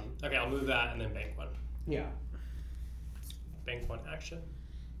that. bank one. Okay, I'll move that and then bank one. Yeah. Bank one action.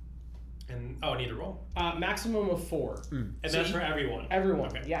 And I need to roll. Maximum of 4. And So that's you- for everyone. Everyone.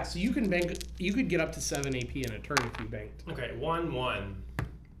 Okay. Yeah, so you can bank. You could get up to 7 AP in a turn if you banked. Okay, 1-1.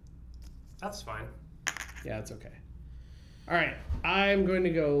 That's fine. Yeah, it's okay. All right, I'm going to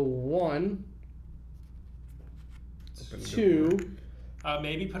go 1, 2,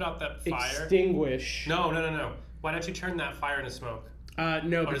 Maybe put out that fire. extinguish. No. Why don't you turn that fire into smoke? No,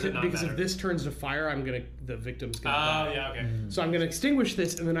 Or does because, it not because matter? if this turns to fire, the victim's Oh, gonna die. yeah, okay. So I'm gonna extinguish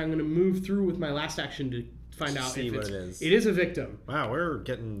this, and then I'm gonna move through with my last action to find out See if what it's, it is. It is a victim. Wow, we're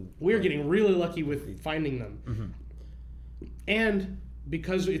getting. We're getting really lucky with finding them. And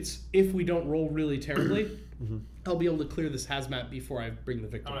because if we don't roll really terribly, I'll be able to clear this hazmat before I bring the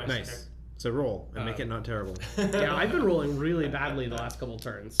victim. Oh, in. nice. Nice. So roll and make it not terrible. Yeah, I've been rolling really badly the last couple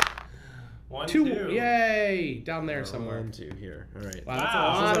turns. 1, 2, 2. yay! Down there somewhere. 1, 2 here. All right. Wow, that's a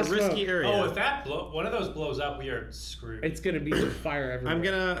Wow, lot This of is a risky smoke. area. Oh, if that one of those blows up, we are screwed. It's gonna be fire everywhere. I'm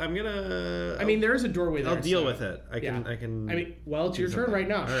gonna. I mean, there is a doorway there. I'll deal so- with it. I can. I mean, well, it's your do turn something. right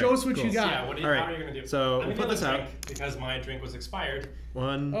now. All right, Show us what cool. you got. Yeah, All how right, are you going to do? so Let me we'll put get this a out. drink because my drink was expired.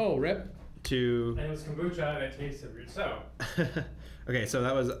 1, Oh, rip. 2. And it was kombucha and it tasted weird. So, Okay, so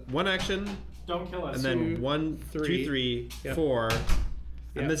that was 1 action, don't kill us. and then 2, 1, 3. 2, 3, Yep. 4.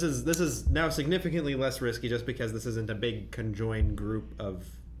 Yep. And this is now significantly less risky just because this isn't a big conjoined group of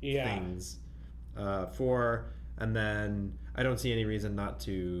Yeah. things. 4, and then I don't see any reason not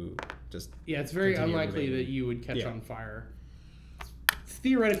to just. Yeah, it's very Continue unlikely moving. that you would catch Yeah. on fire. It's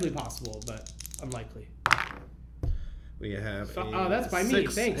theoretically possible, but unlikely. We have Oh, that's by me.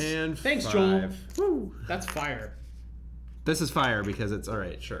 6 Thanks. and Thanks, 5. Joel. Woo. That's fire. This is fire because it's all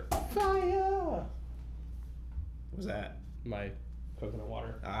right. Sure. Fire. What was that? My coconut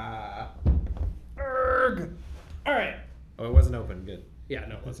water. Ah. Erg. All right. Oh, it wasn't open. Good. Yeah,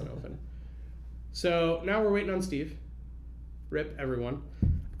 no, it wasn't open. So now we're waiting on Steve. Rip everyone.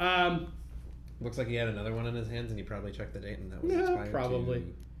 Looks like he had another one in his hands, and he probably checked the date, and that was Yeah, expired probably.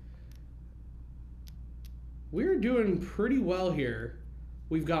 too. We're doing pretty well here.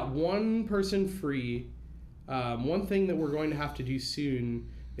 We've got one person free. One thing that we're going to have to do soon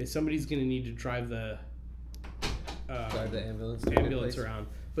is somebody's going to need to drive the Drive the ambulance. ambulance around.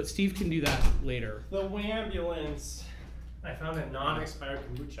 But Steve can do that later. The ambulance. I found a non-expired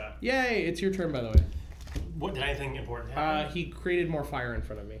kombucha. Yay! It's your turn, by the way. What did anything important happen? He created more fire in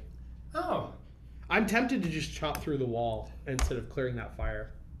front of me. Oh. I'm tempted to just chop through the wall instead of clearing that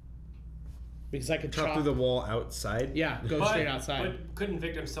fire. Because I could Chop through the wall outside. Yeah, go straight outside. But couldn't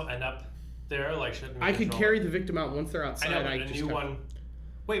victims still end up there? Like, shouldn't we I could control carry it? the victim out once they're I outside. know, but a just new cut- one.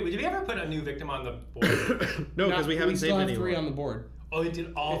 Wait, did we ever put a new victim on the board? No, because we haven't still saved have any 3 more. on the board. Oh, they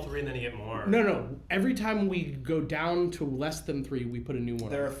did all 3 and then you get more. No. Every time we go down to less than 3, we put a new one.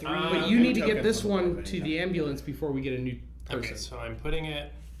 There are on. 3. But you need to get tokens this on the board one at to any the time. ambulance before we get a new person. Okay, so I'm putting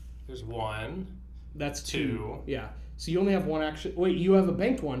it. There's 1. That's 2. 2. Yeah. So you only have 1 action. Wait, you have a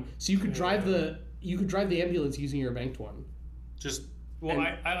banked one, so you could drive the ambulance using your banked one. Just well,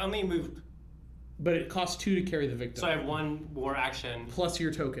 And- I only moved. But it costs 2 to carry the victim. So I have 1 more action. Plus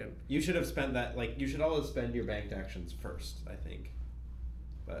your token. You should have spent that. Like, you should always spend your banked actions first, I think.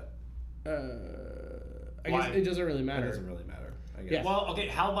 But I Why? guess it doesn't really that matter. doesn't really matter, I guess. Yeah. Well, okay.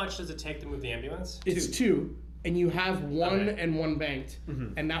 How much does it take to move the ambulance? It's 2, and you have 1 Okay. and 1 banked,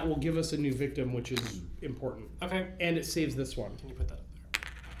 and that will give us a new victim, which is important. Okay. And it saves this one. Can you put that up there?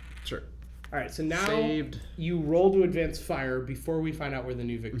 Sure. All right, so now Saved. you roll to advance fire before we find out where the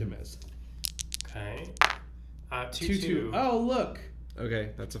new victim is. Okay. 2 2-2. 2. Oh, look.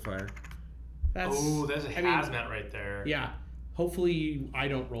 Okay, that's a fire. That's. Oh, there's a I mean, hazmat right there. Yeah. Hopefully, I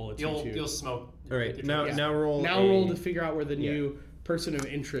don't roll a 2-2. You'll smoke. All right, if now you- now roll. Now a, roll to figure out where the new person of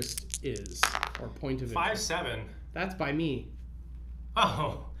interest is, or point of interest. 5-7. That's by me.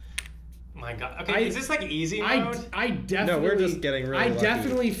 Oh. My God. Okay. I- is this like easy mode? I definitely. No, we're just getting really I lucky.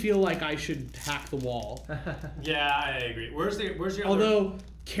 definitely feel like I should hack the wall. Yeah, I agree. Where's your other? Although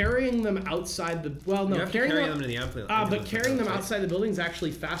carrying them outside the You no have to carrying carry them. them to the ambulance. But carrying them outside the building is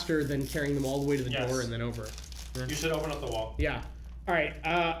actually faster than carrying them all the way to the Yes. door and then over. You should open up the wall. Yeah. All right.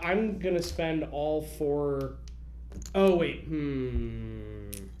 I'm gonna spend all 4. Oh wait.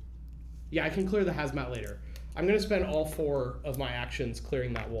 Yeah, I can clear the hazmat later. I'm gonna spend all 4 of my actions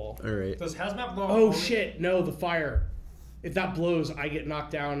clearing that wall. All right. Does hazmat blow? Oh only- shit! No, the fire. If that blows, I get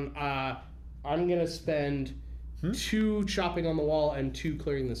knocked down. I'm gonna spend 2 chopping on the wall and 2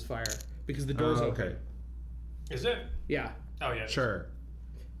 clearing this fire because the door's open. Okay. Is it? Yeah. Oh yeah. Sure.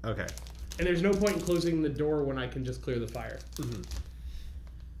 Okay. And there's no point in closing the door when I can just clear the fire. So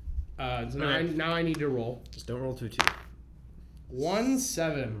now, Alright. now I need to roll. Just don't roll 2-2.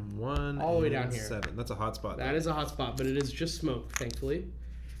 1-7. 1 All the way and down here. 7. That's a hot spot. That is a hot spot, but it is just smoke, thankfully.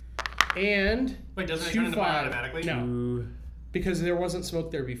 And Wait, doesn't it turn into fire 2-5. automatically? No, Ooh. because there wasn't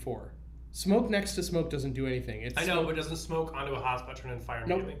smoke there before. Smoke next to smoke doesn't do anything. It's I know, but doesn't smoke onto a hotspot turn into fire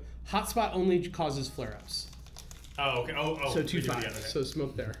Nope. immediately? Hotspot only causes flare-ups. Oh, okay. Oh. So we do 2-5. together. So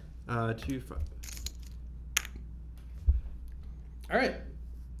smoke there. 2-5. All right,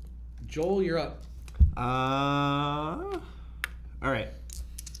 Joel, you're up. All right.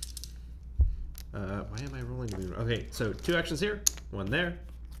 Why am I rolling? Okay, so 2 actions here, 1 there.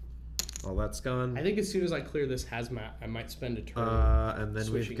 All that's gone. I think as soon as I clear this hazmat, I might spend a turn And then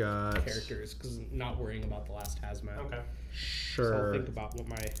switching we've got characters because not worrying about the last hazmat. Okay. So I'll Sure. think about what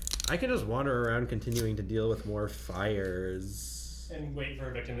my I can just wander around, continuing to deal with more fires. And wait for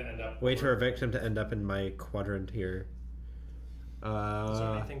a victim to end up. Wait for a victim to end up in my quadrant here. Is there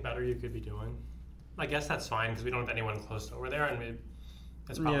anything better you could be doing? I guess that's fine because we don't have anyone close over there, and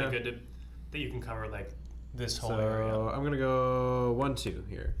it's probably Yeah. good that you can cover like this whole So area. I'm gonna go 1-2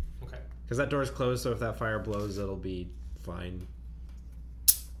 here. Okay. Because that door's closed, so if that fire blows, it'll be fine.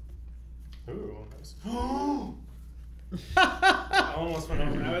 Ooh. I almost went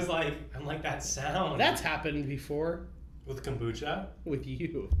over. I was like, I'm like that sound. That's happened before with kombucha. with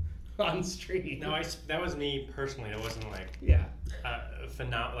you on stream. No, that was me personally. It wasn't like Yeah.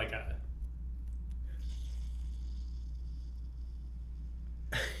 like a.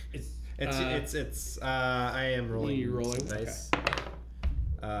 It's I am rolling. You rolling? dice. Okay.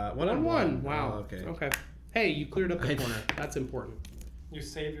 1-1. Wow. Oh, okay. Okay. Hey, you cleared up the I- corner. That's important. You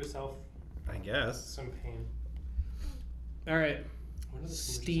saved yourself I guess. some pain. All right. When does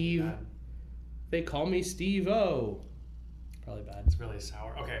this kombucha Steve. taste bad? They call me Steve-O. Probably bad. It's really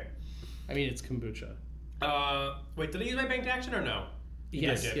sour. Okay. I mean, it's kombucha. Wait, did I use my banked action or no?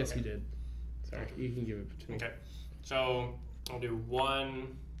 Yes, did, yes, okay. you did. Sorry, you can give it to me. Okay. So I'll do 1,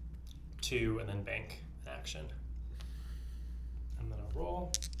 2, and then bank action. And then I'll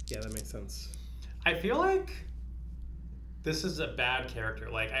roll. Yeah, that makes sense. I feel like this is a bad character.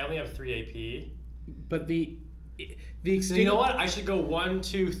 Like, I only have 3 AP. But the So you know what? I should go 1,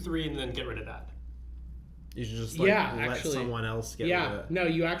 2, 3, and then get rid of that. You should just Yeah, let actually. someone else get rid of Yeah, it. no,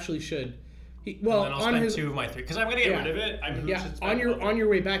 you actually should. And then I'll on spend his 2 of my 3 because I'm gonna get Yeah. rid of it. I yeah, should spend on your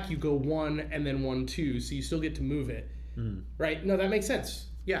way back, you go 1 and then 1, 2, so you still get to move it. Right? No, that makes sense.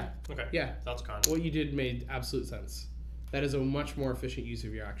 Yeah, Okay. yeah. That's gone. What you did made absolute sense. That is a much more efficient use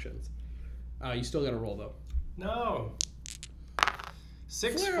of your actions. You still got to roll though. No.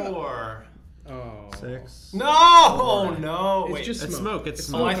 6, Flare up. 4. Oh. 6. No, no. It's Wait. just It's smoke. It's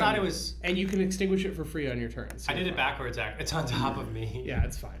Oh, smoke. I thought it was. And you can extinguish it for free on your turn. so I did you're it fine. backwards. It's on top of me. Yeah,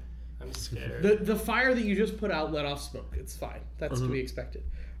 it's fine. I'm scared. The fire that you just put out let off smoke. It's fine. That's to be expected.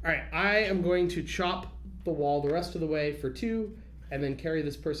 All right, I am going to chop the wall the rest of the way for 2, and then carry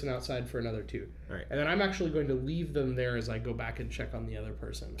this person outside for another 2. All right. And then I'm actually going to leave them there as I go back and check on the other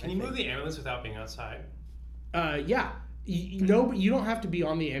person. Can you move the ambulance without being outside? Yeah. No, but you don't have to be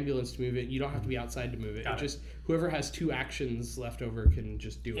on the ambulance to move it. You don't have to be outside to move it. Got it. Just whoever has 2 actions left over can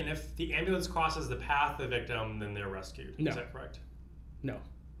just do And it. if the ambulance crosses the path of the victim, then they're rescued. No. Is that correct? No.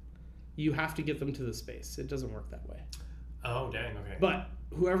 You have to get them to the space. It doesn't work that way. Oh, dang. Okay. But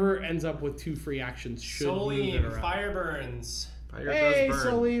whoever ends up with 2 free actions should move it Solim, around. fire burns. Fire Hey, does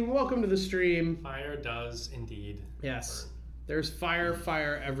burn. Solim, welcome to the stream. Fire does indeed. Yes. There's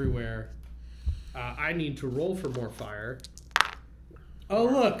fire everywhere. I need to roll for more fire. Oh,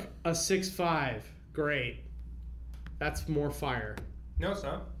 look, a 6-5. Great. That's more fire. No, it's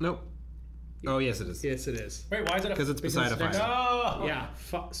not. Nope. Oh, yes, it is. Yes, it is. Wait, why is it? Because it's beside a next- fire. No. Yeah,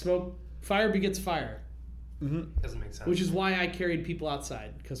 smoke. Fire begets fire, Doesn't make sense. which is why I carried people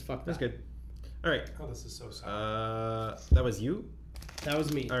outside. Because fuck that. That's good. All right. Oh, this is so sad. That was you. That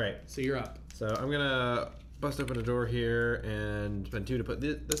was me. All right. So you're up. So I'm gonna bust open a door here and spend 2 to put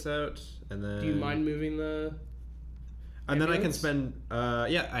this out, and then. Do you mind moving the? And then I can ambulance? spend.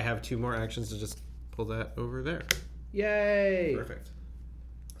 Yeah, I have 2 more actions to just pull that over there. Yay! Perfect.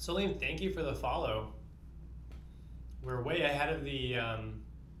 Solim, thank you for the follow. We're way ahead of the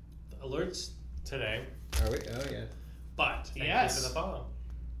alerts today, Are we? Oh yeah. but thank Yes. you for the follow.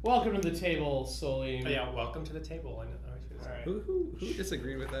 Welcome to the table, Solim. Oh, yeah, welcome to the table. I always forget to say All right. Who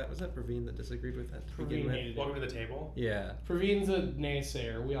disagreed with that? Was that Praveen that disagreed with that? to begin Praveen with? hated it. Welcome to the table. Yeah. Praveen's a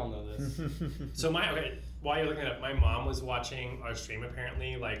naysayer. We all know this. So while you're looking it up, my mom was watching our stream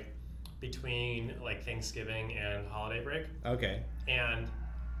apparently like between like Thanksgiving and holiday break, Okay. and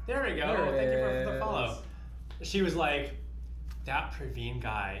there we go. There it Thank you for the is. follow. She was like, "That Praveen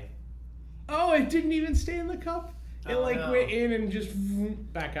guy." Oh, it didn't even stay in the cup. It Oh, like no. went in and just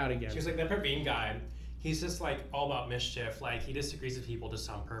back out again. She was like, "That Praveen guy. He's just like all about mischief. Like he disagrees with people just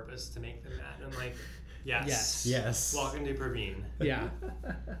on purpose to make them mad." And I'm like, yes, Yes. Yes. Welcome to Praveen. Yeah.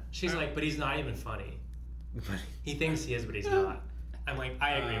 She's like, "But he's not even funny. He thinks he is, but he's not." I'm like,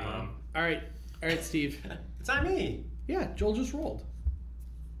 "I agree, Mom." All right, Steve. It's not me. Yeah, Joel just rolled.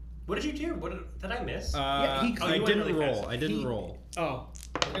 What did you do? What did I miss? Yeah, he- Oh, I you went didn't really roll. fast. I didn't He- roll. Oh, I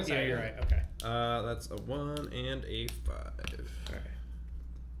was gonna yeah, say, you're right. Okay. That's a 1 and a 5. All right.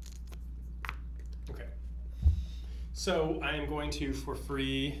 Okay. So I am going to, for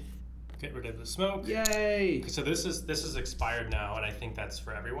free, get rid of the smoke. Yay! So this is expired now, and I think that's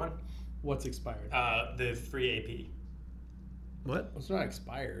for everyone. What's expired? The free AP. What? It's not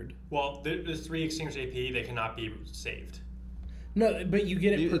expired. Well, the 3 extinguished AP, they cannot be saved. No, but you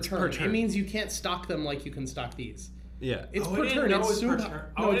get it per It's per turn. turn. It means you can't stock them like you can stock these. Yeah. It's Oh, I per didn't turn. know It's it was per super. turn.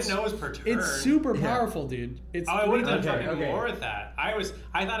 No, Oh, I it's, didn't know it was per turn. It's super Yeah. powerful, dude. It's. Oh, I would have done okay, fucking okay. more with that. I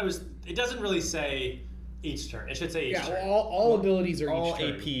thought it was. It doesn't really say each turn. It should say each Yeah, turn. all abilities are All each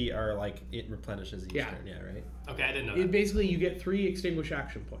turn. AP are like it replenishes each Yeah. turn. Yeah. Right. Okay, I didn't know It that. basically you get 3 extinguish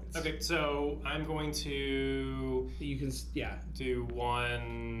action points. Okay, so I'm going to You can do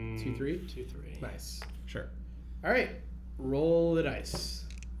 1, 2, 3? 2, 3. Nice. Sure. All right, roll the dice.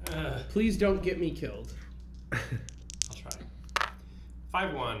 Please don't get me killed. I'll try.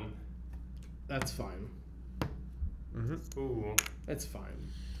 5-1. That's fine. Ooh. That's fine.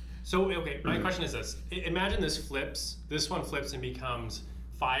 So okay, my question is this: imagine this flips. This one flips and becomes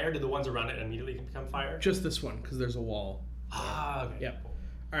fire. Do the ones around it immediately become fire? Just this one because there's a wall. Ah, okay. Yep.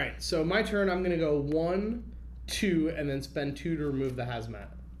 All right, so my turn. I'm gonna go 1, 2, and then spend 2 to remove the hazmat.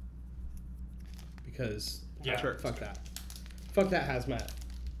 Because Yeah. Sure. fuck that. Fuck that hazmat.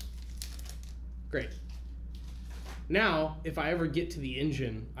 Great. Now, if I ever get to the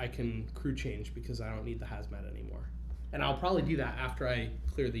engine, I can crew change because I don't need the hazmat anymore. And I'll probably do that after I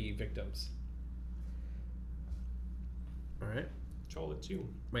clear the victims. All right. Joel, it's you.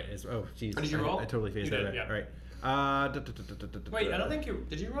 Wait, oh, jeez. Did you roll? I totally phased You that. did, yeah. All right. Wait, I don't think you...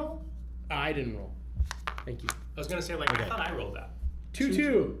 Did you roll? I didn't roll. Thank you. I was going to say, like, I thought I rolled that.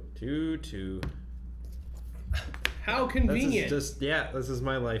 2-2. 2-2. How convenient. This is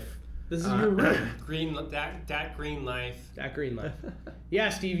my life. This is your room. That green life. That green light. Yeah,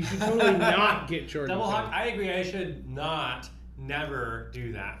 Steve, you should totally not get Jordan. Double Hawk, I agree. I should never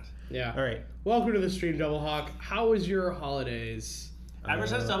do that. Yeah. All right. Welcome to the stream, Double Hawk. How was your holidays? Ever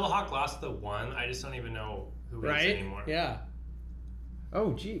since Double Hawk lost the 1, I just don't even know who is anymore. Yeah.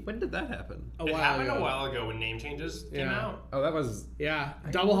 Oh, gee. When did that happen? It happened a while ago when name changes came out. Oh, that was... Yeah.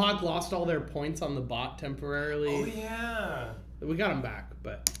 Double Hawk lost all their points on the bot temporarily. Oh, yeah. We got them back,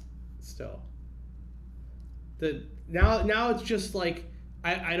 but still. Now it's just like,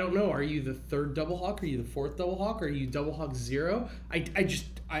 I don't know. Are you the 3rd Double Hawk? Are you the 4th Double Hawk? Are you Double Hawk 0?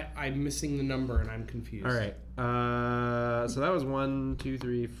 I'm missing the number and I'm confused. All right. So that was 1, 2,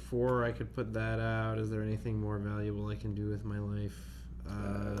 3, 4. I could put that out. Is there anything more valuable I can do with my life?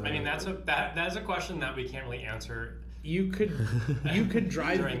 I mean, that's a question that we can't really answer. You could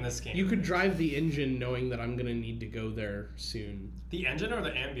drive during this game. You could drive the engine knowing that I'm gonna need to go there soon. The engine or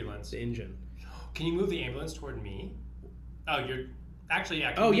the ambulance? The engine. Can you move the ambulance toward me? Oh, you're actually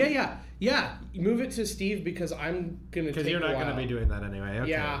yeah. Oh yeah. Move it to Steve because I'm gonna. Because you're not gonna be doing that anyway.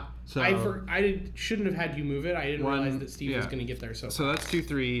 Okay. Yeah. So I shouldn't have had you move it. I didn't realize that Steve was gonna get there so. So that's 2,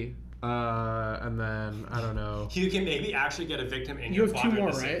 3. And then I don't know. You can maybe actually get a victim in you your have 2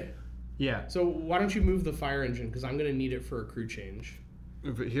 more, right? Yeah. So why don't you move the fire engine because I'm gonna need it for a crew change.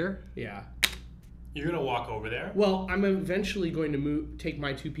 Move it here? Yeah. You're gonna walk over there? Well, I'm eventually going to take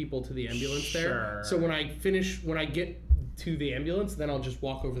my 2 people to the ambulance there. So when I get to the ambulance, then I'll just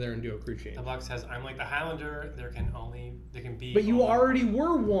walk over there and do a crew change. The block says, "I'm like the Highlander. There can be." But you already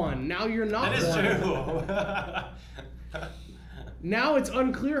were one. Now you're not. That is true. Now it's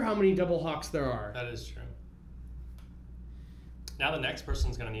unclear how many Double Hawks there are. That is true. Now the next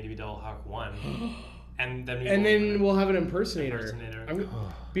person's gonna need to be Double Hawk 1, and then we'll have an impersonator.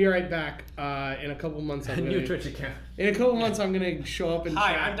 Be right back. In a couple months, new Twitch account. In a couple months, I'm gonna show up and.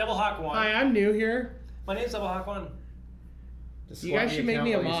 Hi, chat. I'm Double Hawk 1. Hi, I'm new here. My name's Double Hawk 1. You guys should make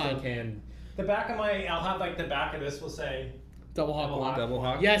me a mod. The back of I'll have like the back of this will say Double Hawk 1. Double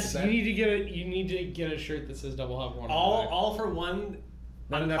Hawk. Yes, you need to get a shirt that says Double Hawk 1. All for one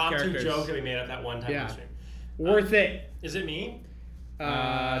impromptu joke that we made at that one time on stream. Worth it. Is it me? Did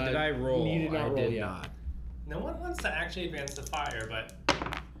I roll? You did not roll yet. No one wants to actually advance the fire, but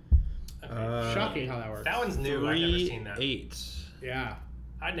okay. Shocking how that works. That one's new. I've never seen that. 8. Yeah.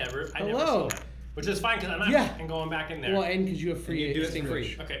 I never seen Hello. that. Which is fine because I'm not fucking going back in there. Well, and because you have free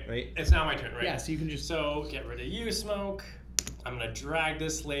extinguish. Okay, right. It's now my turn, right? Yeah, so you can just... So, get rid of you, Smoke. I'm going to drag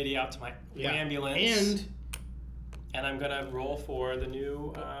this lady out to my ambulance. And I'm going to roll for the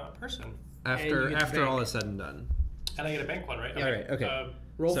new person. After all is said and done. And I get a bank one, right? Yeah, right, okay.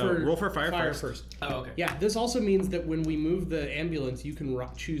 Roll for fire first. Oh, okay. Yeah, this also means that when we move the ambulance, you can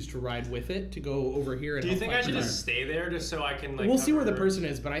choose to ride with it to go over here. And do you think I should just stay there just so I can like? We'll see where the person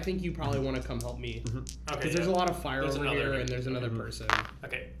is, but I think you probably want to come help me. Okay. Because there's a lot of fire over here, and there's another person.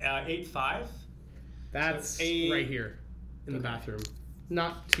 Okay. 8-5. That's right here in the bathroom.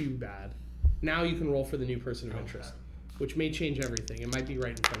 Not too bad. Now you can roll for the new person of interest, which may change everything. It might be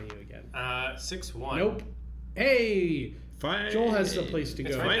right in front of you again. 6-1. Nope. Hey. Fine. Joel has a place to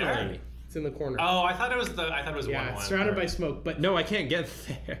go. Finally. It's in the corner. Oh, I thought it was 1-1. Yeah, it's surrounded by smoke, but no, I can't get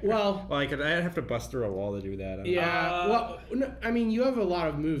there. Well, I'd have to bust through a wall to do that. Yeah. Well, no, I mean, you have a lot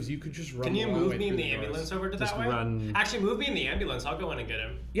of moves. You could just run. Can you move me in the ambulance over to that way? Run. Actually, move me in the ambulance. I'll go in and get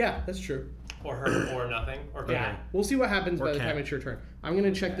him. Yeah, that's true. Or her, or nothing. Or yeah. We'll see what happens by the time it's your turn. I'm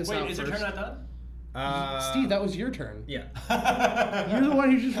gonna check this out. Wait, is your turn not done? Steve, that was your turn. Yeah. You're the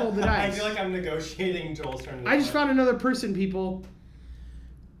one who just rolled the dice. I feel like I'm negotiating Joel's turn. I just found another person, people.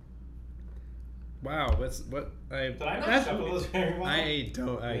 Wow, what did I not shuffle those very well?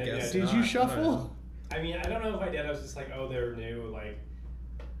 I guess. Did you shuffle? I mean, I don't know if I did. I was just like, oh, they're new. Like,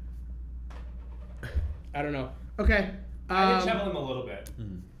 I don't know. Okay. I did shuffle them a little bit.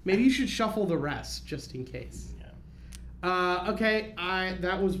 Maybe you should shuffle the rest just in case. Yeah. Okay.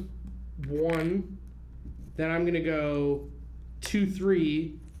 That was 1. Then I'm gonna go 2,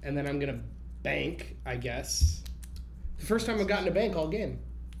 3, and then I'm gonna bank. I guess. The first time I've gotten a bank all game.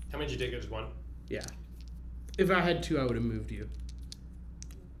 How many did you take? Just 1. Yeah. If I had 2, I would have moved you.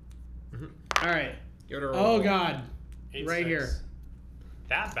 All right. Give it a roll. Oh God. Right here.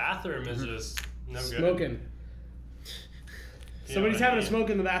 That bathroom is just no good. Smoking. Somebody's having a smoke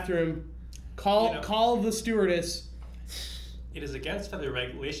in the bathroom. Call the stewardess. It is against federal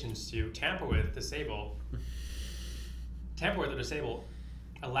regulations to tamper with or disable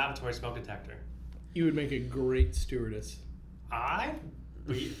a lavatory smoke detector. You would make a great stewardess.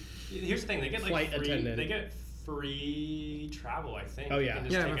 Here's the thing: they get like Flight free. attendant. They get free travel, I think. Oh, yeah. You can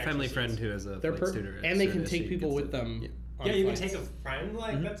just Yeah, I take have a extra family seats. friend who is a They're flight stewardess. and they can so take she people gets with it. them. Yeah. on Yeah, you can flights. take a friend.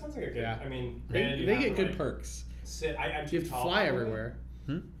 Like that sounds like a good. Yeah. I mean, They granted, you get have to, good like, perks. Sit. I'm too You have to tall. fly probably. everywhere.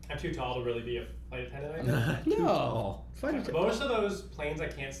 I'm too tall to really be a flight attendant. I think. Too No. tall. Flight attendant. Most of those planes I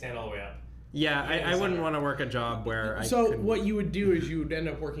can't stand all the way up. Yeah, I wouldn't summer. want to work a job where I So couldn't- what you would do is you would end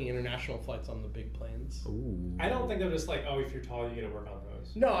up working international flights on the big planes. Ooh. I don't think they're just like, oh, if you're tall, you get to work on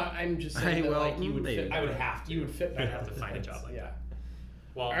those. No, I'm just saying that, like you would maybe. fit. I would have to. You would fit. I'd have to find a job like Yeah. that.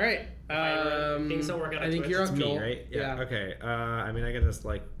 Well, All right. things don't work out I on think Twitch, you're it's up, Me, Joel. right? Yeah. Okay. I mean, I can just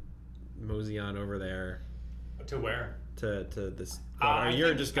like mosey on over there to where? to this. I you're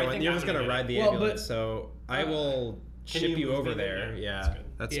think- just I going. think You're I'm just gonna gonna ride the Well, ambulance. but- So I will Can ship you you move over me there. there? Yeah. That's good.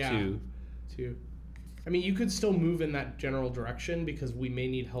 That's Yeah. 2. Too. I mean, you could still move in that general direction because we may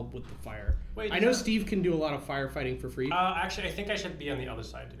need help with the fire. Wait, I know Steve can do a lot of firefighting for free. Actually, I think I should be on the other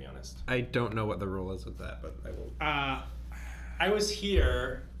side, to be honest. I don't know what the rule is with that, but I will. I was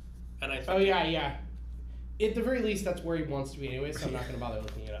here, and I think Oh yeah, yeah. At the very least, that's where he wants to be anyway. So I'm not going to bother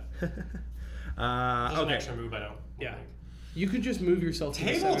looking it up. there's an Okay. extra move I don't. Yeah. You could just move yourself to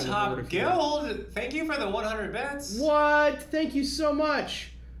the center of the board Tabletop if you want. Guild. Thank you for the 100 bits. What? Thank you so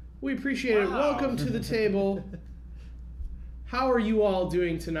much. We appreciate it. Wow. Welcome to the table. How are you all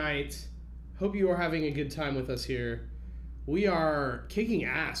doing tonight? Hope you are having a good time with us here. We are kicking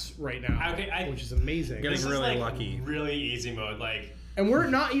ass right now, Okay, which is amazing. Getting This really is like lucky. really easy mode. Like, And we're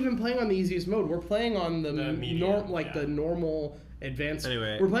not even playing on the easiest mode. We're playing on the, medium, yeah. the normal advanced.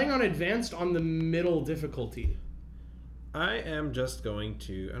 Anyway. We're playing on advanced on the middle difficulty. I am just going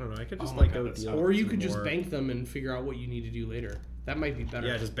to. I don't know. I could just Oh my like God, go that's deal. so- Or with you some could just more- bank them and figure out what you need to do later. That might be better.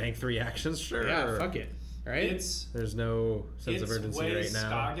 Yeah, just bank 3 actions. Sure. Yeah, fuck it. Right? it's There's no sense of urgency right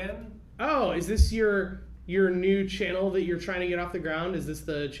now. Skagen. Oh, is this your new channel that you're trying to get off the ground? Is this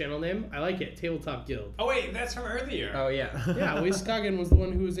the channel name? I like it. Tabletop Guild. Oh wait, that's from earlier. Oh yeah. Yeah, Skagen was the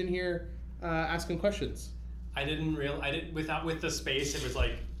one who was in here asking questions. I didn't with the space. It was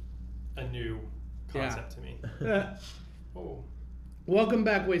like a new concept to me. Oh, Welcome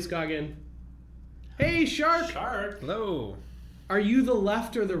back, Skagen. Hey, Shark! shark. Hello. Are you the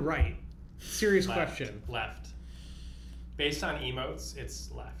left or the right? Serious Left. question. Left. Based on emotes, it's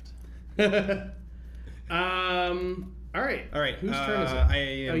left. All right. All right. Whose turn is it? I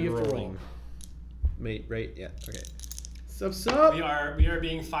am you have to roll. rolling. Mate, right? Yeah. Okay. Sup? We are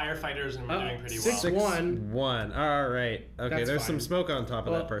being firefighters and we're doing pretty well. 6-1. 1. All right. Okay. That's there's fine. some smoke on top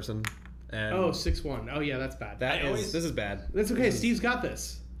of Well- that person. And Oh, 6-1. Oh, yeah, that's bad. that I is. always- This is bad. That's okay. Steve's got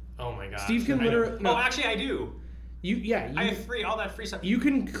this. Oh my god. Steve can I know. literally- no. Oh, actually, I do. I have all that free stuff. You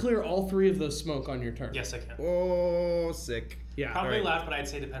can clear all 3 of those smoke on your turn. Yes, I can. Oh, sick. Yeah. Probably Alright. left, but I'd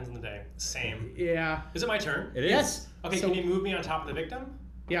say depends on the day. Same. Yeah. Is it my turn? It is. Yes. Okay, So- can you move me on top of the victim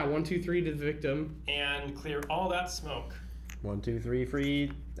Yeah, 1, 2, 3 to the victim. and clear all that smoke? 1, 2, 3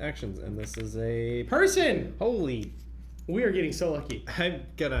 free actions, and this is a Person! holy. We are getting so lucky. I'm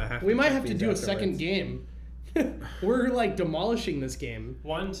gonna have. We to might check have to these do a afterwards. second game. We're like demolishing this game.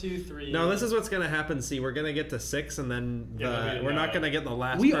 1, 2, 3. No, this is what's gonna happen. See, we're gonna get to 6, and then Yeah, we're not gonna get the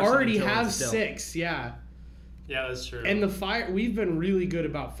last. We person already until have it's still. 6, yeah. Yeah, that's true. And the fire, we've been really good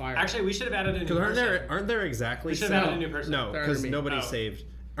about fire. Actually, we should have added a new Because person. aren't there exactly We should 7? have added a new person. No, There because are me. nobody Oh. saved.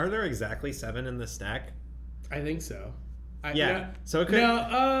 Are there exactly 7 in the stack? I think so. Yeah. So it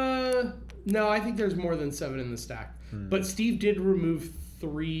could. No, I think there's more than 7 in the stack. But Steve did remove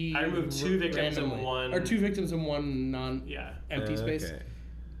 3. I removed 2 victims and randomly. 1. Or 2 victims and 1 Yeah. empty space.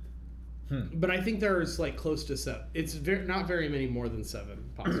 Okay. But I think there's like close to 7. It's not very many more than 7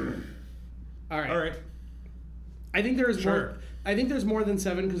 possible. All right. All right. I think there is Sure. more. I think there's more than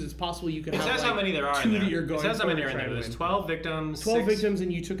 7 because it's possible you could It have says like how many there are 2 in there. that you're going it says how for many to are in try there. and There's win. 12 victims. 12 6. victims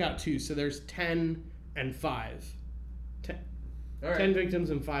and you took out 2, so there's 10 and 5. 10, All right. 10 victims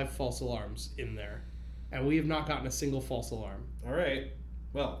and 5 false alarms in there. And we have not gotten a single false alarm. All right.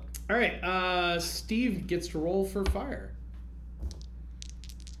 Well. All right, Steve gets to roll for fire.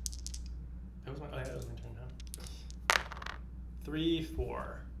 That was my turn now. 3,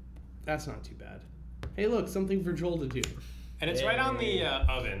 4. That's not too bad. Hey, look, something for Joel to do. And it's right on the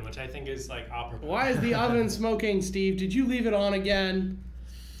oven, which I think is like operable. Why is the oven smoking, Steve? Did you leave it on again?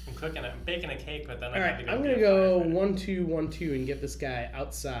 I'm baking a cake, but then All I right, have to I'm get gonna go a firefighter. 1-2, 1-2, and get this guy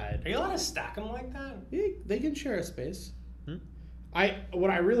outside. Are you allowed to stack them like that? Yeah, they can share a space. What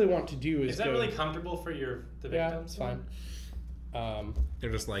I really want to do is Is that go, really comfortable for the victims? Yeah, it's fine.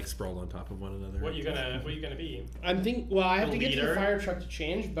 They're just like sprawled on top of one another. What you gonna be? I'm thinking. Well, I have The to get to the leader? fire truck to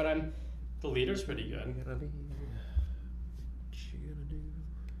change, but I'm. The leader's pretty good.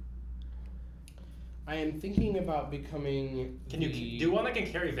 I am thinking about becoming. Can you do one that can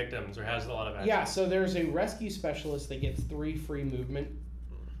carry victims or has a lot of action? Yeah. So there's a rescue specialist that gets 3 free movement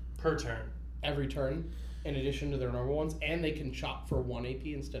Per turn. every turn, in addition to their normal ones, and they can chop for 1 AP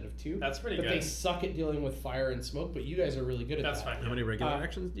instead of 2. That's pretty but good. they suck at dealing with fire and smoke. But you guys are really good at That's that. fine. How many regular Uh,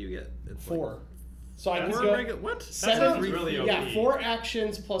 actions do you get? It's 4. So I That's can go. What? Seven- sounds really OP. Yeah, 4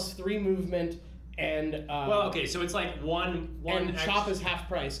 actions plus 3 movement, and Well, okay, so it's like one and chop is half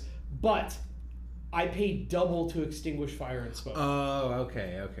price, but I pay double to extinguish fire and smoke. Oh,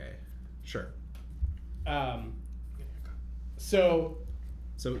 okay. Sure. So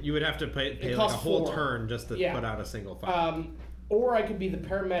So you would have to pay like a costs whole 4. turn just to Yeah. put out a single fire. or I could be the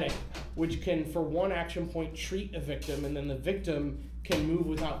paramedic, which can for 1 action point treat a victim, and then the victim can move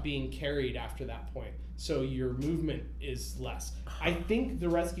without being carried after that point. So your movement is less. I think the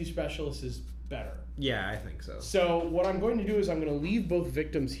rescue specialist is better. Yeah, I think so. So what I'm going to do is I'm going to leave both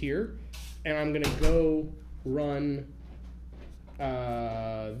victims here, and I'm going to go run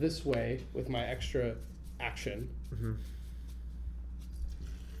this way with my extra action.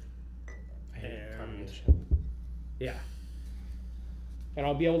 I hate And- combination. Yeah. And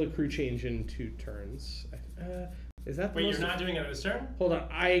I'll be able to crew change in 2 turns. Is that the Wait, most you're not doing it this turn? Hold on,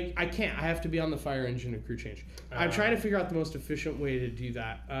 I can't. I have to be on the fire engine to crew change. I'm trying to figure out the most efficient way to do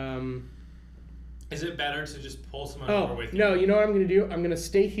that. Is it better to just pull someone over Oh, with you? no, you know what I'm going to do? I'm going to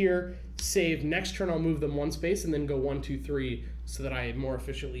stay here, save. Next turn, I'll move them 1 space, and then go 1, 2, 3, so that I more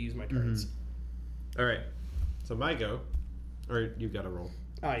efficiently use my turns. All right. So my go, or you got to roll.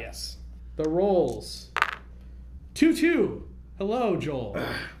 Ah, yes. The rolls. 2-2. Hello, Joel.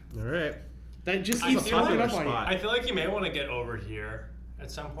 All right. That just I keeps feel popping like- up on you. I feel like you may want to get over here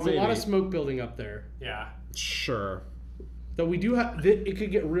at some point. There's a lot of Maybe. smoke building up there. Yeah. Sure. Though we do have, it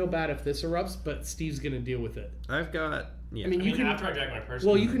could get real bad if this erupts, but Steve's gonna deal with it. I've got. Yeah. I mean, I you mean, can. after I drag my person.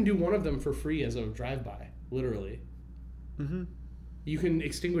 Well, you can do one of them for free as a drive-by, literally. Mm-hmm. You can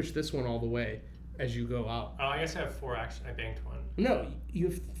extinguish this one all the way as you go out. Oh, I guess I have 4 action. I banked 1. No, you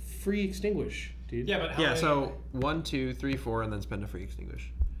have free extinguish, dude. Yeah, but how Yeah, many- so 1, 2, 3, 4, and then spend a free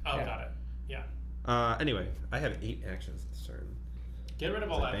extinguish. Oh, yeah. got it. Yeah. Anyway, I have 8 actions this turn. Get rid of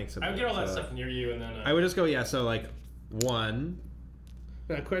all So that. banks I would get all that so- stuff near you, and then. I would just go. Yeah. So like 1,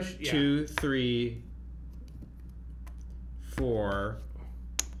 Now, question. Yeah. 2, 3, 4,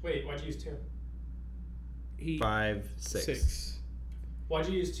 Wait, why'd you use 2? He, 5, 6. 6. Why'd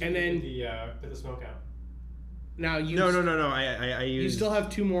you use 2 And then- to put the smoke out? Now you. No. I You used still have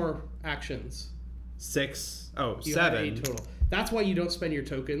 2 more actions. 6. Oh, You have 7. 8 total. That's why you don't spend your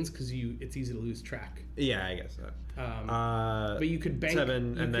tokens, because it's easy to lose track. Yeah, I guess so. But you could bank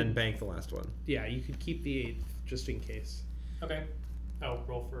 7 you and then could- bank the last one. Yeah, you could keep the 8 just in case. Okay. Oh,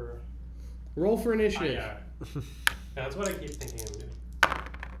 roll for. Roll for Oh, initiative. yeah. Yeah, that's what I keep thinking of doing.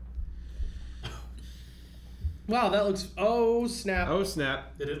 Wow, that looks. Oh snap! Oh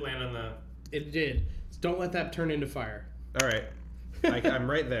snap! Did it land on the? It did. Don't let that turn into fire. All right, I'm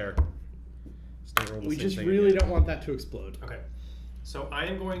right there. Just don't roll the We same just thing really again. don't want that to explode. Okay. So I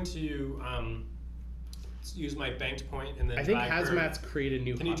am going to use my banked point and then. I think drag her- Hazmat's create a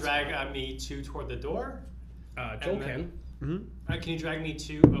new. Can you hotspot. drag me 2 toward the door? Joel and then- can Can you drag me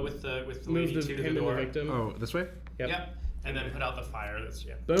 2 with the move lady the 2 to him the and the door? victim. Oh, this way? Yep. And then put out the fire. That's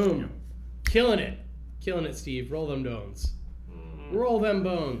Boom. Killing it, Steve. Roll them bones. Roll them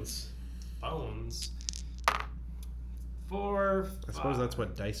bones. Bones. 4. I suppose that's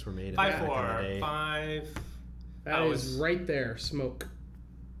what dice were made of 5, back in the 4, day. 5. That is right there. Smoke.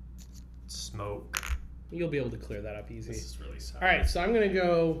 Smoke. You'll be able to clear that up easy. This is really sad. All right, so I'm gonna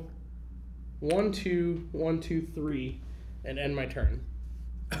go 1, 2, 1, 2, 3, and end my turn.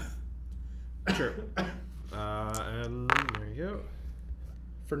 Sure. And there you go.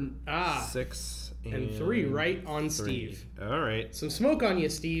 For 6 and 3 right on 3. Steve. All right. Some smoke on you,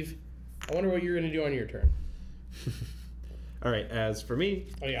 Steve. I wonder what you're gonna do on your turn. All right. As for me,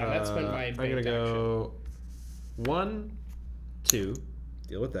 Oh, yeah, that spent my I'm gonna banked go 1, 2.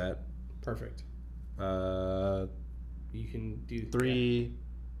 Deal with that. Perfect. You can do 3,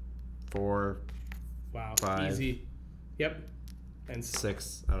 4, Wow, 5. easy. Yep. And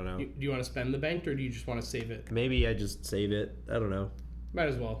 6. I don't know. do you want to spend the banked or do you just want to save it? Maybe I just save it. I don't know. Might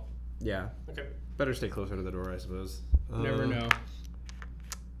as well. Yeah. Okay. Better stay closer to the door, I suppose. Never know.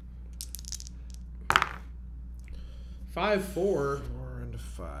 5-4. 4 and a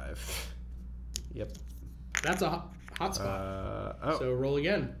 5. Yep. That's a hot spot. Oh. So roll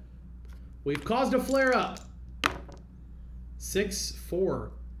again. We've caused a flare up.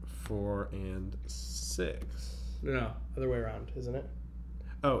 6-4. 4 and 6. No, other way around, isn't it?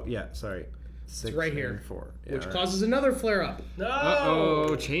 Oh, yeah, sorry. 6 right and here, 4. Yeah, Which right. causes another flare up. No.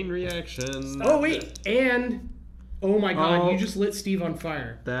 Uh-oh, chain reaction. Stop. Oh wait, and oh my god, Oh. you just lit Steve on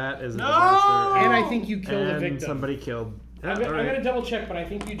fire. That is a No! disaster. And I think you killed a And victim. somebody killed. I'm Yeah, all right. gonna double check, but I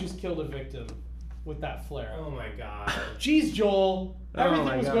think you just killed a victim with that flare. Oh my god. Jeez, Joel, Oh everything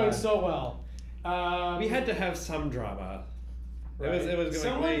my was God. going so well. We had to have some drama. It was going way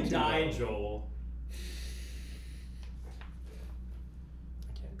Someone too died, well. Joel.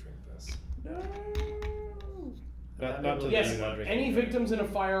 I can't drink this. No. Not to Yes, you not drinking any it. victims in a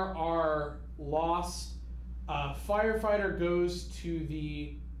fire are lost. Firefighter goes to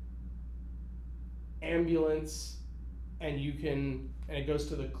the ambulance, and it goes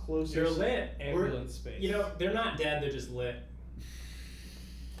to the closest They're lit. ambulance space. You know, they're not dead, they're just lit.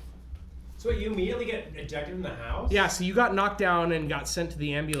 So what, you immediately get ejected from the house? Yeah, so you got knocked down and got sent to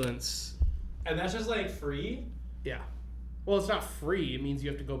the ambulance. And that's just like free? Yeah. Well, it's not free. It means you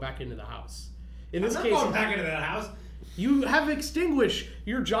have to go back into the house. In I'm this not case, going back into that house. you have extinguish.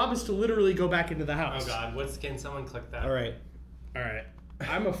 Your job is to literally go back into the house. Oh god, can someone click that? All right. All right.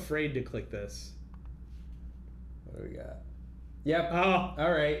 I'm afraid to click this. What do we got? Yep. Oh,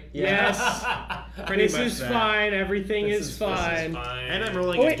 All right. yes. Pretty this much is that. fine. Everything This is is fine. And I'm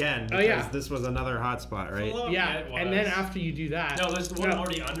rolling Oh, wait. again Oh, because yeah. this was another hotspot, right? Hello. Yeah, It and then was. after you do that, No, there's one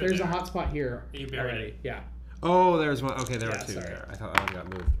already under There's there. a hotspot here. You buried it. Yeah. Oh, there's one. Okay, there Yeah, were 2 sorry. there. I thought that one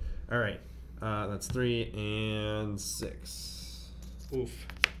got moved. All right. That's 3 and 6. Oof.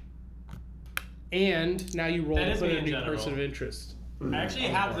 And now you roll That to is put me a in new general. person of interest. I actually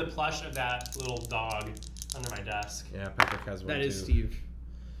have the plush of that little dog under my desk. Yeah, Patrick has one That too. is Steve.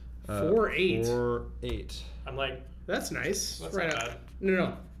 4-8. 4-8. I'm like, That's nice. that's right not up. bad.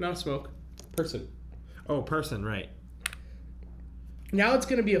 No, not a smoke. Person. Oh, person, right. Now it's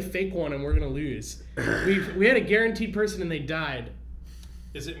gonna be a fake one, and we're gonna lose. We had a guaranteed person, and they died.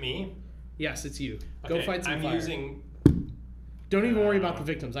 Is it me? Yes, it's you. Okay, Go fight some I'm fire. using. Don't even worry about the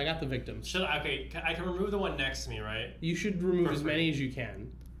victims. I got the victims. I can remove the one next to me, right? You should remove For as free. many as you can.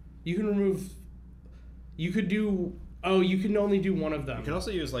 You can remove. You could do. Oh, you can only do one of them. You can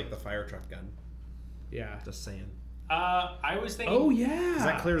also use like the fire truck gun. Yeah. Just saying. I was thinking. Oh 'Cause yeah.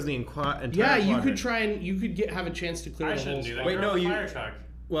 that clears the entire Yeah, you quadrant. could try and you could have a chance to clear I the whole shouldn't do that. squad. Wait, You're no, on the you- fire truck.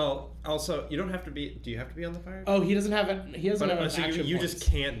 Well, also, you don't have to be. Do you have to be on the fire? Oh, he doesn't have it. He doesn't But have so action you points. just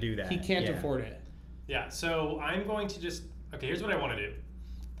can't do that. He can't Yeah. afford it. Yeah, so I'm going to just. Okay, here's what I want to do.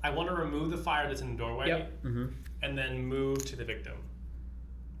 I want to remove the fire that's in the doorway, Yep. Mm-hmm. and then move to the victim.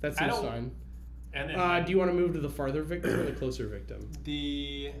 That I seems don't- fine. And then Do you want to move to the farther victim or the closer victim?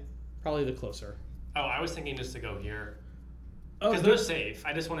 the. Probably the closer. Oh, I was thinking just to go here Oh, because they're safe.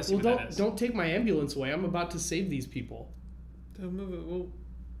 I just want to see well, what that is. don't take my ambulance away. I'm about to save these people. Don't move it.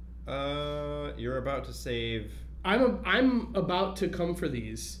 Well, you're about to save. I'm about to come for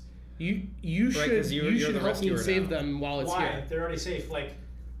these. You Right, should 'cause you're should the help me rescuer save now. them while it's Why? here. They're already safe. Like,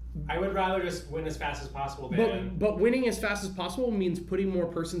 I would rather just win as fast as possible than. But winning as fast as possible means putting more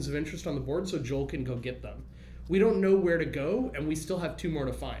persons of interest on the board so Joel can go get them. We don't know where to go, and we still have 2 more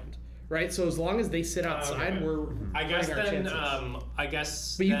to find. Right? So as long as they sit outside, Okay. we're I guess playing our then. chances. I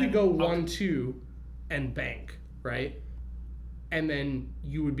guess. But you then- could go okay. 1-2 and bank, right? And then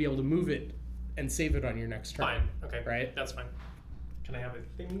you would be able to move it and save it on your next turn. Fine. Okay. Right? That's fine. Can I have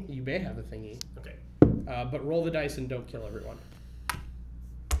a thingy? You may have a thingy. Okay. But roll the dice and don't kill everyone.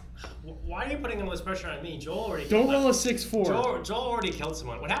 Why are you putting all this pressure on me? Joel already. Don't killed roll a us. 6-4. Joel already killed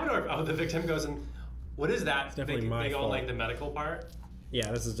someone. What happened to our, the victim goes and what is that? It's definitely my they go on fault. like the medical part. Yeah,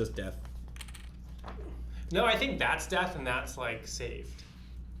 this is just death. No, I think that's death and that's like saved.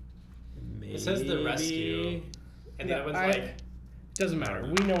 Maybe. It says the rescue, and the other one's like, Doesn't matter.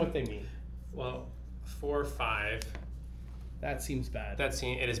 We know what they mean. well, 4, 5. That seems bad.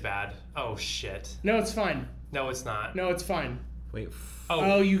 It is bad. Oh shit. No, it's fine. No, it's not. No, it's fine. Wait.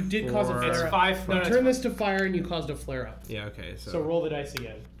 Oh, you did cause a Four. flare It's up. 5. Now No, turn this to fire and you caused a flare up. Yeah. Okay. So. So roll the dice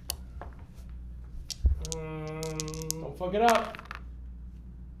again. Don't fuck it up.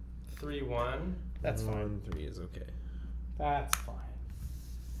 3, 1. That's fine. 1, 3 is okay. That's fine.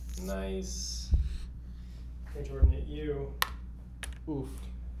 Nice. Hey Jordan, at you. Oof.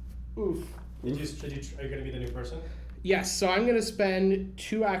 Oof. Are you gonna be the new person? Yes, so I'm going to spend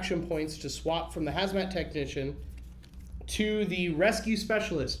 2 action points to swap from the hazmat technician to the rescue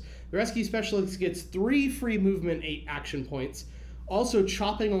specialist. The rescue specialist gets 3 free movement, 8 action points. Also,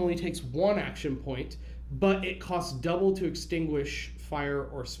 chopping only takes 1 action point. but it costs double to extinguish fire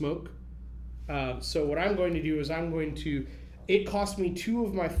or smoke. So what I'm going to do is it cost me 2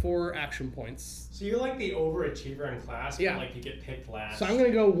 of my 4 action points. So you're like the overachiever in class, Yeah. but like you get picked last. So I'm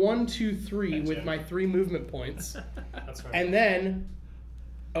going to go 1, 2, 3 Gotcha. with my 3 movement points. That's right. And then,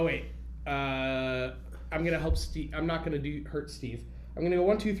 I'm going to help Steve. I'm not going to hurt Steve. I'm going to go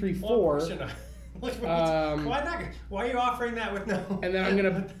 1, 2, 3, 4. Why are you offering that with no? And then I'm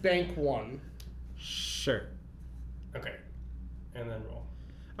going to bank 1. Sure. Okay. And then roll.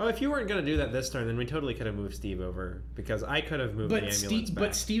 Oh, if you weren't going to do that this turn, then we totally could have moved Steve over, because I could have moved the ambulance back.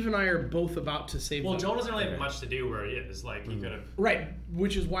 But Steve and I are both about to save Well, them. Joel doesn't really have much to do where he is. Like, he could have... Right,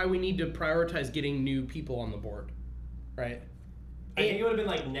 which is why we need to prioritize getting new people on the board. Right? I think it would have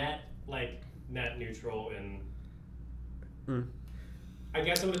been net neutral and... I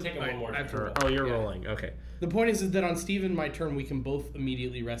guess it would have taken one more. Oh, you're rolling. Okay. The point is that on Steve and my turn, we can both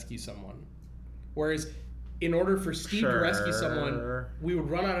immediately rescue someone. Whereas, in order for Steve to rescue someone, we would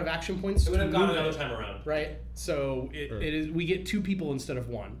run out of action points. It would have to gone move another it, time around. right? So it is. We get 2 people instead of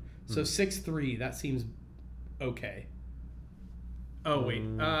 1. So 6-3. That seems okay. Oh wait,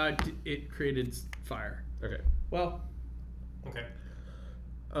 it created fire. Okay. Well, Okay.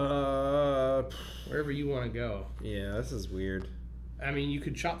 wherever you want to go. Yeah, this is weird. I mean, you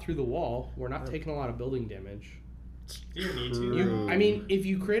could chop through the wall. We're not taking a lot of building damage. Do you need to? I mean, if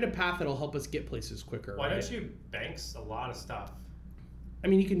you create a path, it'll help us get places quicker. Why right? don't you banks a lot of stuff? I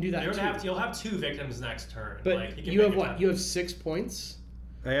mean, you can do that too. You'll have 2 victims next turn. But like, you have what? You have 6 points.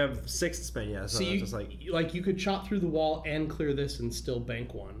 I have 6 to spend, yeah. So you just you could chop through the wall and clear this and still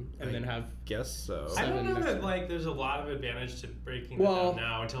bank 1, and then have. Guess so. I don't know next that there's a lot of advantage to breaking Well, it down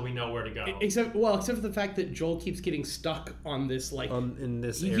now until we know where to go. Except for the fact that Joel keeps getting stuck on this in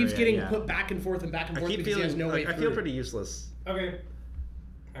this he area, keeps getting put back and forth because he has no way through. I feel pretty useless. Okay.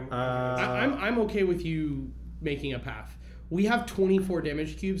 I'm okay with you making a path. We have 24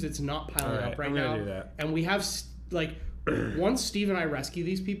 damage cubes. It's not piling up right I'm now. gonna do that. And we have once Steve and I rescue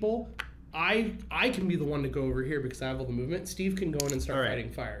these people, I can be the one to go over here because I have all the movement. Steve can go in and start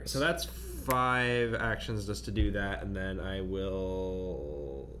fighting fires. So that's 5 actions just to do that, and then I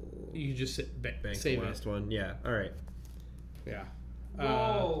will. You just bank the last one. Yeah. All right. Yeah.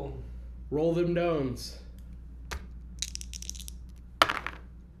 Roll them downs.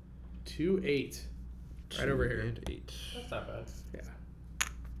 2, 8. Right over here. And 8. That's not bad. Yeah.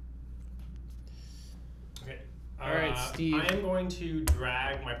 Okay. All right, Steve. I am going to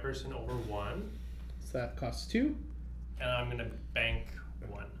drag my person over 1. So that costs 2. And I'm going to bank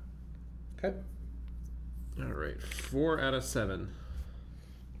 1. Okay. All right. 4 out of 7.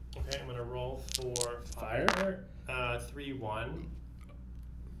 Okay, I'm going to roll for fire. 3, 1.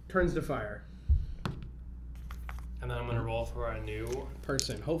 Turns to fire. And then I'm going to roll for a new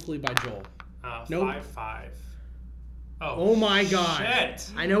Person, hopefully by Joel. Nope. 5, 5. Oh my god.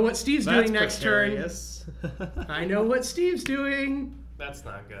 Shit. I know what Steve's doing next turn. I know what Steve's doing. That's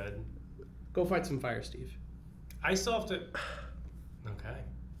not good. Go fight some fire, Steve. I still have to... Okay.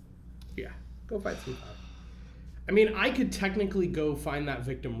 Yeah, go fight some fire. I mean, I could technically go find that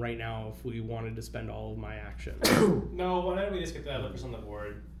victim right now if we wanted to spend all of my action. No, why don't we just get the other person on the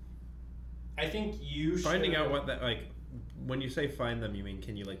board? I think you should... Finding out what that, when you say find them, you mean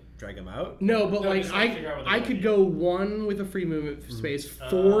can you, drag them out? No, but, just figure out what I they could want. go 1 with a free movement space,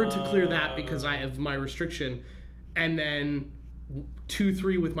 4 to clear that because I have my restriction, and then 2,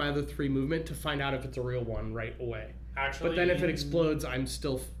 3 with my other 3 movement to find out if it's a real one right away. Actually... But then if it explodes, I would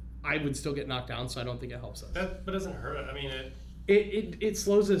still get knocked down, so I don't think it helps us. But it doesn't hurt. I mean, It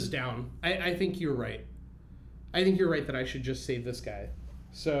slows us down. I think you're right. I think you're right that I should just save this guy.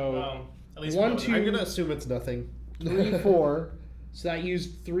 So, at least 1, 2... I'm going to assume it's nothing. 3, 4. So that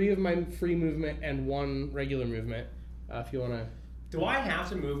used 3 of my free movement and 1 regular movement. If you want to... Do I have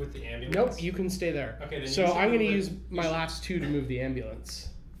to move with the ambulance? Nope, you can stay there. Okay, then so you should I'm going to move use it. my last 2 to move the ambulance.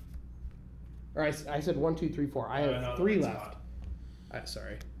 Or I said 1, 2, 3, 4. I have 3 left.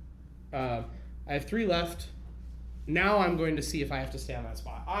 Sorry. I have 3 left. Now I'm going to see if I have to stay on that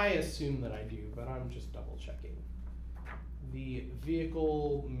spot. I assume that I do, but I'm just double checking. The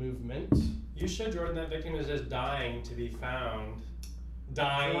vehicle movement. You should, Jordan. That victim is just dying to be found.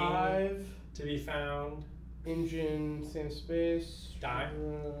 Dying Drive. to be found. Engine, same space.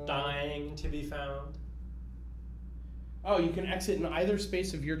 Dying to be found. Oh, you can exit in either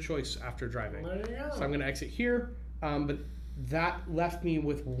space of your choice after driving. There you go. So I'm going to exit here, but that left me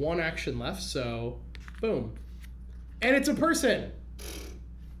with 1 action left, so boom. And it's a person.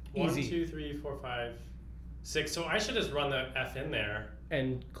 1, Easy. 2, 3, 4, 5, 6. So I should just run the F in there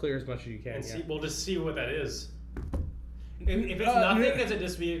And clear as much as you can. and Yeah. see. We'll just see what that is. If it's nothing, does it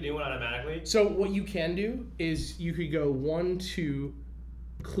just be a new one automatically? So what you can do is you could go 1, 2,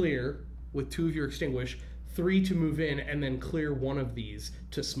 clear with 2 of your extinguish, 3 to move in, and then clear 1 of these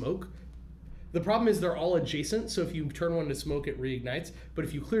to smoke. The problem is they're all adjacent, so if you turn one to smoke, it reignites. But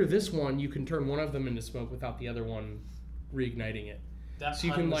if you clear this one, you can turn one of them into smoke without the other one reigniting it. That So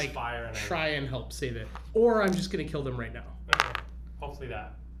you can like fire and try and help save it. Or I'm just gonna kill them right now. Okay. Hopefully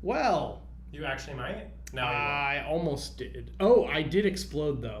that. Well, You actually might? No, you I almost did. Oh, I did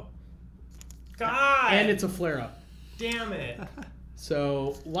explode though. won't. God! And it's a flare up. Damn it.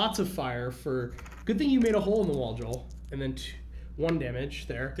 So lots of fire for. Good thing you made a hole in the wall, Joel. And then 1 damage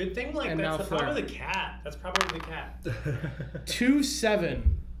there. Good thing, like, And now that's flare. probably the cat. That's probably the cat. 2,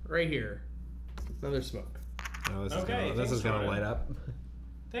 7 right here. Another smoke. Oh, this Okay, is thanks, gonna Jordan. light up.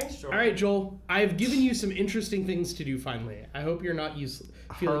 Thanks, Jordan. All right, Joel. I've given you some interesting things to do. Finally, I hope you're not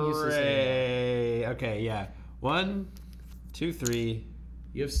feeling useless anymore. Hooray! Okay, yeah. 1, 2, 3,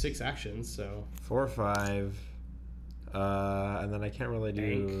 You have 6 actions, so 4, 5. And then I can't really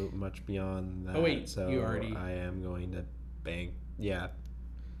do much beyond that. Oh, wait, so you already- I am going to bank. Yeah,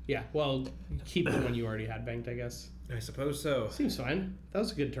 yeah. Well, keep the one you already had banked, I guess. I suppose so. Seems fine. That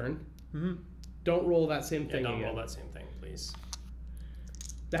was a good turn. Mm-hmm. Don't roll that same Yeah, thing don't again. roll that same thing, please.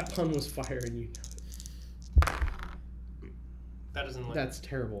 That pun was fire, and you. That doesn't look... That's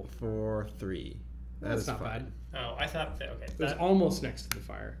terrible. 4, 3. That's is not fine. bad. Oh, I thought... Okay. It was That... almost next to the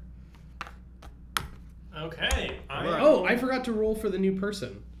fire. Okay. Oh, I forgot to roll for the new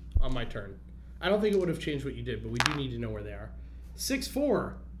person on my turn. I don't think it would have changed what you did, but we do need to know where they are. 6,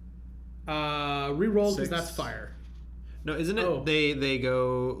 4. Reroll because 6. that's fire. No, isn't it? Oh. They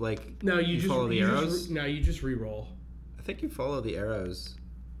go like. No, you just follow the you just arrows. no, you just reroll. I think you follow the arrows.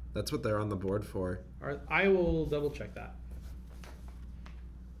 That's what they're on the board for. All right, I will double check that.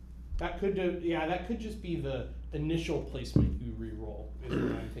 That could that could just be the initial placement you reroll. Is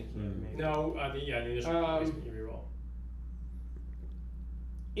what I'm thinking of maybe. No, the initial placement you reroll.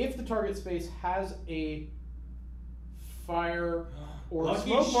 If the target space has a fire or Lucky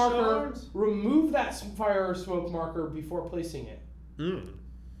smoke marker, Charms. remove that fire or smoke marker before placing it.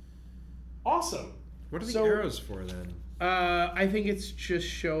 Awesome. What are the So- arrows for then? I think it's just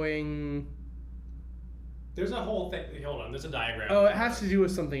showing. There's a whole thing. Hold on. There's a diagram. Oh, it has to do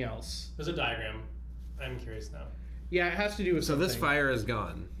with something else. There's a diagram. I'm curious now. Yeah, it has to do with So something. this fire is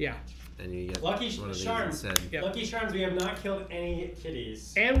gone, Yeah. and you get Lucky one of these Charms. instead. Yep. Lucky Charms, we have not killed any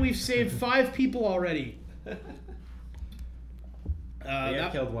kitties. And we've saved 5 people already. We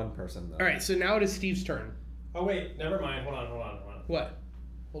have killed one person though. All right, so now it is Steve's turn. Oh, wait. Never mind. Hold on. What?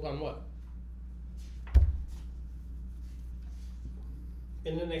 Hold on, what?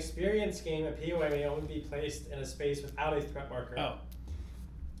 In an experience game, a POI may only be placed in a space without a threat marker. Oh.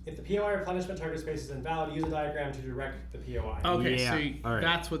 If the POI replenishment target space is invalid, use a diagram to direct the POI. Okay, Yeah, so all right.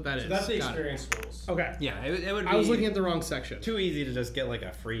 that's what that is. So that's the Got it. experience rules. Okay. Yeah, it would be. I was looking at the wrong section. too easy to just get like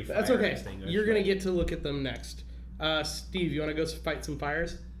a free fire That's okay. extinguisher. You're going to get to look at them next. Steve, you want to go fight some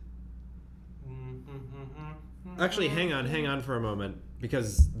fires? Actually, hang on for a moment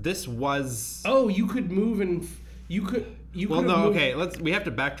because this was. Oh, you could move and you could Well, no, moved- okay. We have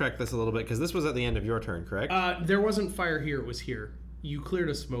to backtrack this a little bit because this was at the end of your turn, correct? There wasn't fire here, it was here. You cleared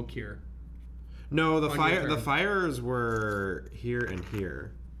a smoke here. No, the on fire. your The turn. fires were here and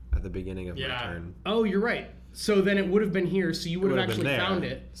here at the beginning of my turn. Oh, you're right. So then it would have been here, so you would have Would've actually been there. found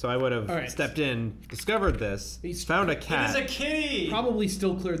it. So I would have All right. stepped in, discovered this, He's- found a It cat, is a kitty! Probably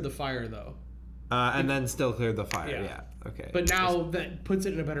still cleared the fire though. and then still cleared the fire. Yeah. Yeah. Okay. But now that puts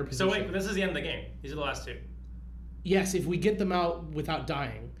it in a better So position. wait, but this is the end of the game. These are the last two. Yes, if we get them out without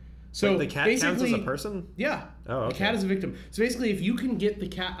dying. So Wait, the cat counts as a basically- person. Yeah. Oh, The okay. cat is a victim. So basically, if you can get the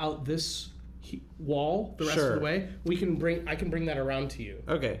cat out this wall the rest of Sure. the way, I can bring that around to you.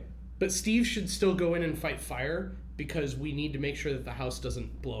 Okay. But Steve should still go in and fight fire because we need to make sure that the house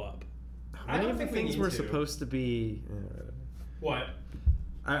doesn't blow up. I don't Many of the think we things need were to. supposed to be. What?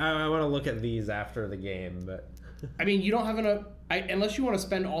 I want to look at these after the game, but I mean, you don't have enough. Unless you want to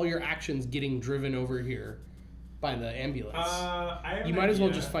spend all your actions getting driven over here by the ambulance. I have You an might as well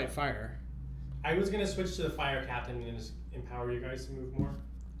idea. just fight fire. I was going to switch to the fire captain and just empower you guys to move more.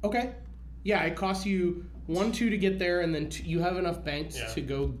 Okay. Yeah, it costs you 1, 2 to get there, and then you have enough banks Yeah. to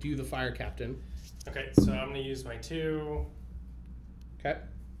go do the fire captain. Okay, so I'm going to use my 2. Okay.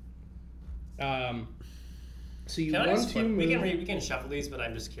 So you Can I 1, just 2 flip? move. We can shuffle these, but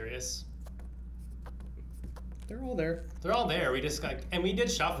I'm just curious. They're all there. They're all there. We just got, and we did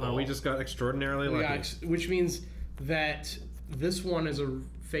shuffle. we just got extraordinarily We lucky. got, which means that this one is a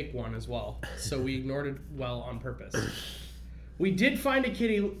fake one as well. So we ignored it well on purpose. We did find a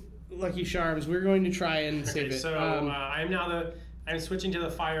kitty Lucky Charms. We're going to try and Okay, save it. so I'm switching to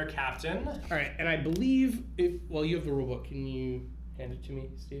the fire captain. All right, and I believe well, you have the rulebook. Can you hand it to me,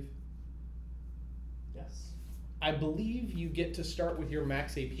 Steve? Yes. I believe you get to start with your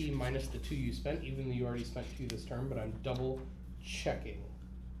max AP minus the 2 you spent, even though you already spent 2 this turn. But I'm double checking.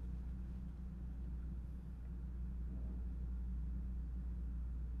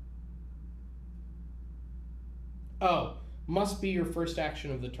 Oh, must be your first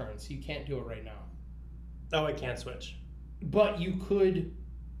action of the turn, so you can't do it right now. Oh, I can't switch. But you could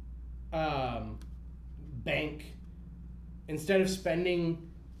bank, instead of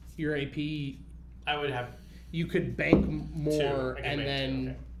spending your AP, I would have you could bank more 2. I can and bank then 2,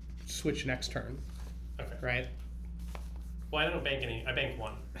 okay. switch next turn, Okay. right? Well, I don't bank any. I bank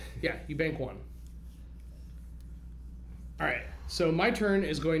 1. Yeah, you bank 1. All right, so my turn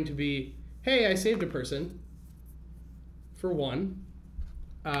is going to be, hey, I saved a person for 1.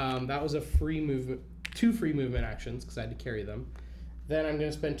 That was a free movement, 2 free movement actions because I had to carry them. Then I'm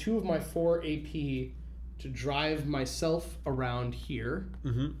going to spend 2 of my 4 AP to drive myself around here.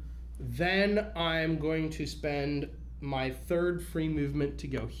 Mm-hmm. Then I'm going to spend my 3rd free movement to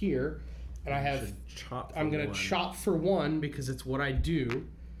go here, and I have. I'm going to chop for 1 because it's what I do,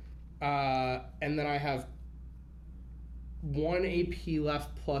 and then I have 1 AP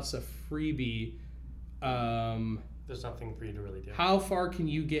left plus a freebie. There's nothing for you to really do. How far can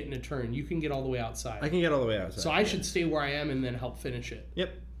you get in a turn? You can get all the way outside. I can get all the way outside. So I should stay where I am and then help finish it.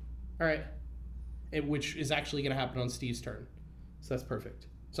 Yep. All right. Which is actually going to happen on Steve's turn. So that's perfect.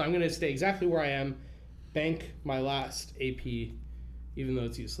 So I'm going to stay exactly where I am, bank my last AP, even though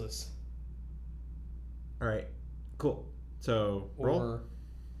it's useless. All right. Cool. So roll. Or,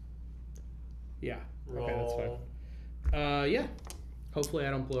 yeah. Roll. Okay, that's fine. Yeah. Hopefully I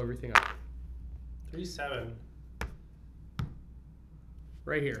don't blow everything up. 3-7.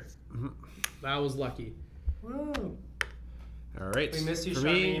 Right here. Mm-hmm. That was lucky. Woo. All right. We missed you, For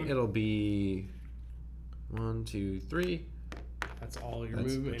me, Sharmeen. it'll be 1, 2, 3. That's all your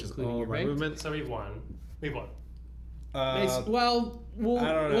That's, movement, which is including all your my bank. movements. So we've won. We've won. Nice. Well, I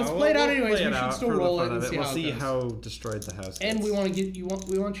don't know. let's play it out We'll anyways. play We should out still for the roll fun it and of see We'll how see it goes. how destroyed the house And gets. we want to get you.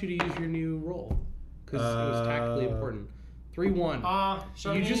 We want you to use your new roll because it was tactically important.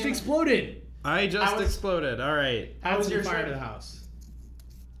 3-1. You just exploded. I just I was- exploded. All right. How was Add your some fire turn? to the house?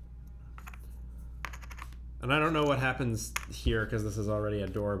 And I don't know what happens here because this is already a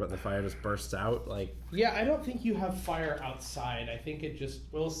door, but the fire just bursts out. Like, Yeah, I don't think you have fire outside. I think it just.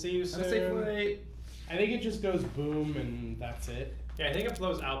 We'll see you soon. I think it just goes boom and that's it. Yeah, I think it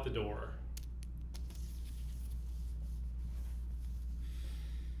blows out the door.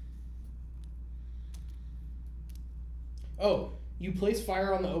 Oh, you place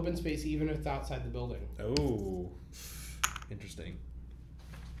fire on the open space even if it's outside the building. oh, interesting.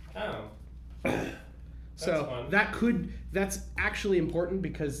 Oh. So fun. that's actually important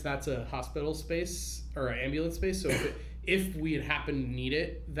because that's a hospital space or an ambulance space. So if we had happened to need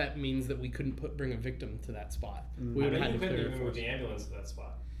it, that means that we couldn't bring a victim to that spot. We I would have mean, had you to couldn't clear even it move first. the ambulance to that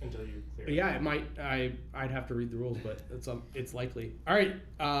spot until you clear it. Yeah, it might. I'd have to read the rules, but it's likely. All right.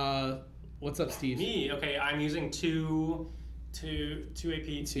 What's up, Steve? Me, okay, I'm using two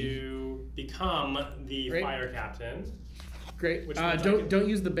AP to become the Great. fire captain. Great. Which means I Don't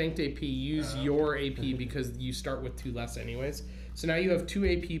use the banked AP. Use your AP because you start with 2 less anyways. So now you have 2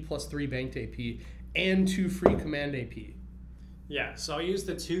 AP plus 3 banked AP and 2 free command AP. Yeah, so I'll use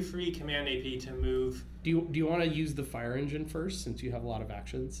the 2 free command AP to move. Do you want to use the fire engine first since you have a lot of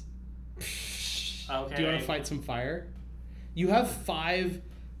actions? Okay. Do you want to fight some fire? You have 5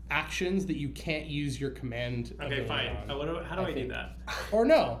 actions that you can't use your command. Okay, ability fine. on. How do I do think. that? Or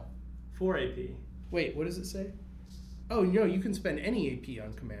no. 4 AP. Wait, what does it say? Oh, no, you can spend any AP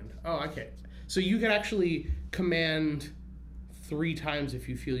on command. Oh, okay. So you can actually command 3 times if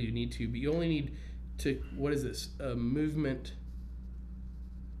you feel you need to, but you only need to, what is this? Movement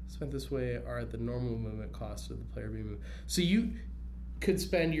spent this way are at the normal movement cost of the player being moved. So you could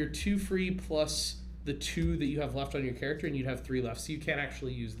spend your 2 free plus the 2 that you have left on your character, and you'd have 3 left. So you can't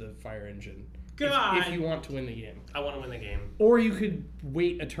actually use the fire engine if you want to win the game. I want to win the game. Or you could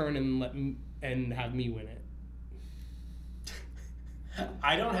wait a turn and have me win it.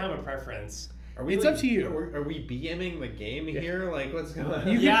 I don't have a preference. It's up to you. Are we BMing the game here? Like, what's going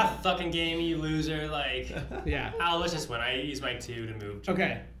on? Yeah, fucking game, you loser. Like, Yeah. let's just win. I use my 2 to move.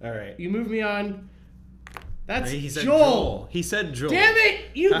 Okay. All right. You move me on. That's He said Joel. He said Joel. Damn it,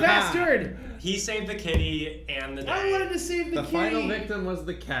 you bastard! He saved the kitty and the day. I wanted to save the The kitty. final victim was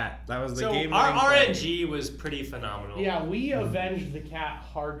the cat. That was the So game. our RNG was pretty phenomenal. Yeah, we avenged the cat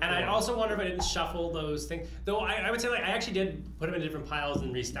hardcore. And I also wonder if I didn't shuffle those things. Though I would say like I actually did put them in different piles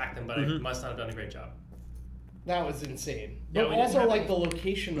and restack them, but I must not have done a great job. That was insane. Yeah, But we didn't also, have like, it. the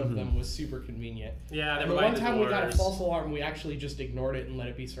location of them was super convenient. Yeah, they The were one by the time we got a doors. false alarm, we actually just ignored it and let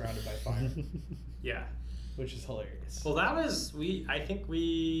it be surrounded by fire, Yeah. which is hilarious. Well, that was I think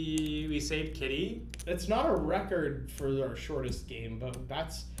we saved Kitty. It's not a record for our shortest game, but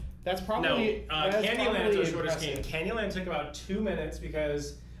that's No, probably Candyland's our shortest impressive. game. Candyland took about 2 minutes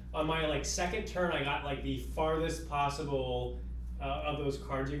because on my like second turn I got like the farthest possible of those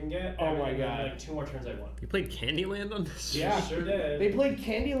cards you can get. Oh and my then, God. Like 2 more turns I won. You played Candyland on this? Yeah. Sure did. They played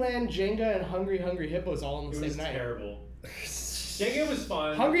Candyland, Jenga, and Hungry Hungry Hippos all on the It same was night. terrible. Jenga was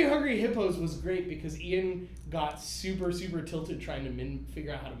fun. Hungry Hungry Hippos was great because Ian got super tilted trying to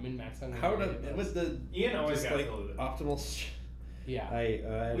figure out how to min max Hungry How Hungry did Hippos. was the Ian always just got like tilted. optimal?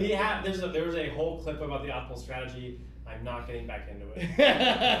 Yeah. We had there was a whole clip about the optimal strategy. I'm not getting back into it.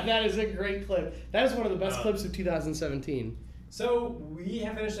 That is a great clip. That is one of the best clips of 2017. So we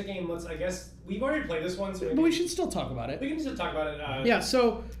have finished the game. I guess we've already played this one, so But we should still talk about it. we can just talk about it. Yeah.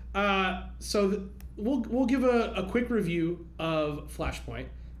 So we'll give a quick review of Flashpoint.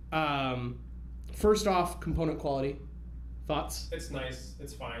 First off, component quality. Thoughts? It's nice.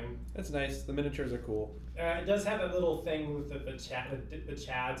 It's fine. That's nice. The miniatures are cool. It does have that little thing with the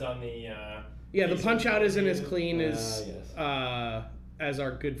chads on the. Yeah, the facing punch out isn't as faces. clean as yes. as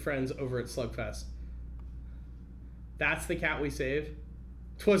our good friends over at Slugfest. That's the cat we saved.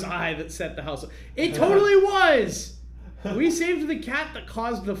 'Twas I that set the house. It totally was. We saved the cat that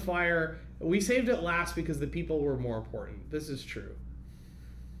caused the fire. We saved it last because the people were more important. This is true.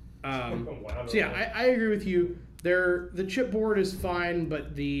 Wow, So yeah, I agree with you. The chipboard is fine,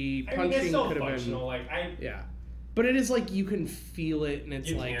 but the I mean, punching it's still could have been. functional. Like Yeah, but it is like you can feel it, and it's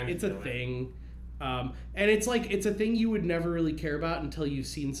You like can it's a feel it. thing, and it's like it's a thing you would never really care about until you've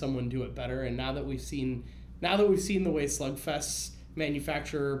seen someone do it better. And now that we've seen the way Slugfest's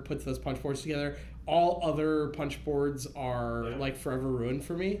manufacturer puts those punch boards together, all other punch boards are like forever ruined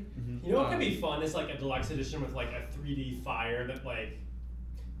for me. You know what could be fun is like a deluxe edition with like a 3D fire that like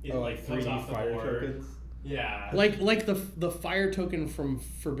it like floats off the board. tokens. Yeah. Like the fire token from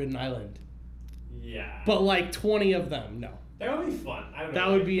Forbidden Island, Yeah. but like 20 of them. No, That would be fun. I don't know. That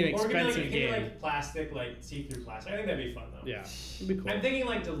would be an or maybe, expensive like, maybe, game. like plastic, like see-through plastic. I think that'd be fun though. yeah, it'd be cool. I'm thinking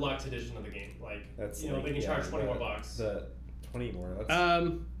like deluxe edition of the game. Like That's you know like, they can yeah, charge 20 more the- bucks. The 20 more.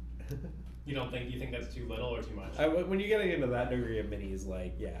 That's, You think that's too little or too much? when you're getting into that degree of minis,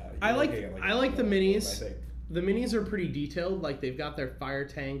 like I you're like looking at, I like the $100, minis. I think. The minis are pretty detailed. Like they've got their fire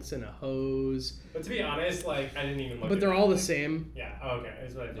tanks and a hose, But to be honest, like I didn't even look. but at they're it. all the same. Yeah. Oh, okay.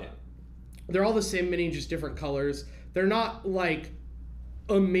 That's what I thought. They're all the same mini, just different colors. They're not like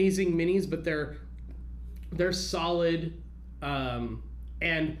amazing minis, but they're solid,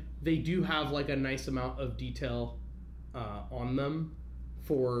 and they do have like a nice amount of detail on them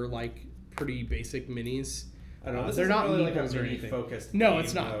for like pretty basic minis. I don't know. This They're isn't not really like a meeples or mini anything. focused. No, game,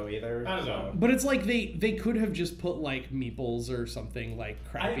 it's not. though, either. I don't know. But it's like they could have just put like meeples or something like I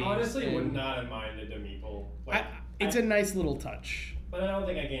crappy. honestly and- would not have minded a meeple. Like, It's a nice little touch. but I don't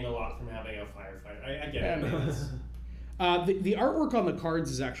think I gained a lot from having a firefighter. I get Yeah, it. no. It's- The artwork on the cards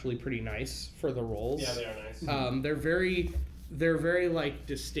is actually pretty nice for the rolls. yeah, they are nice. They're very like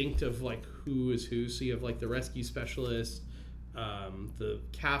distinct of like who is who. So you have like the rescue specialist, the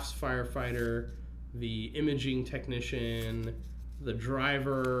CAFS firefighter, the imaging technician, the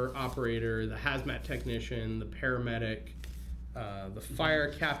driver operator, the hazmat technician, the paramedic, the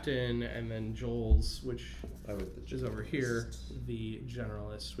fire captain, and then Joel's, which is over here, the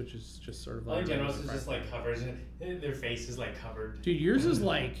generalist, which is just sort of I like think Generals is just like covered. Their face is like covered. Dude, yours is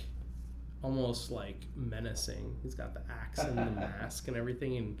like almost like menacing. He's got the axe and the mask and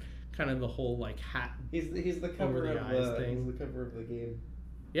everything, and kind of the whole like hat. He's the cover Over the of eyes the thing. he's the cover of the game.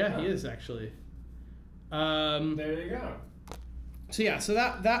 Yeah, he is actually. There you go. So yeah, so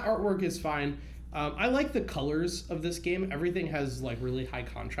that artwork is fine. I like the colors of this game. Everything has like really high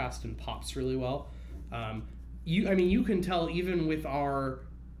contrast and pops really well. You can tell even with our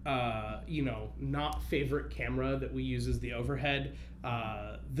not favorite camera that we use as the overhead.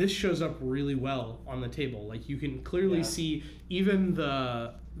 This shows up really well on the table. Like you can clearly see even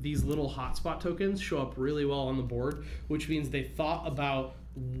these little hotspot tokens show up really well on the board, which means they thought about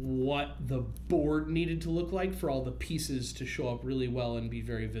what the board needed to look like for all the pieces to show up really well and be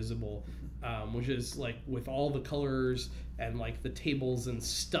very visible, which is like with all the colors and like the tables and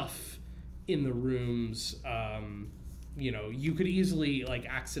stuff in the rooms. You know, you could easily like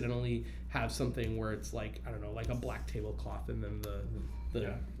accidentally have something where it's like, I don't know, like a black tablecloth and then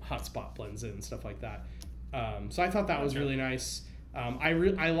the hotspot blends in and stuff like that. So I thought that was really nice. I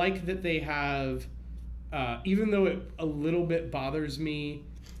like that they have, even though it a little bit bothers me,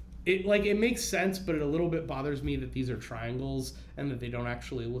 it makes sense, but it a little bit bothers me that these are triangles and that they don't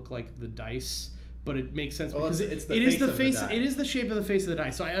actually look like the dice. But it makes sense because it is the face. It is the shape of the face of the die,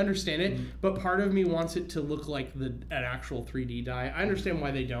 so I understand it. But part of me wants it to look like an actual 3D die. I understand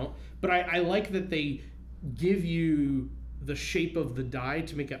why they don't, but I like that they give you the shape of the die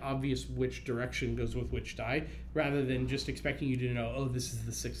to make it obvious which direction goes with which die, rather than just expecting you to know, oh, this is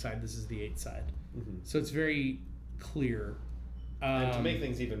the 6 side, this is the 8 side. So it's very clear. And to make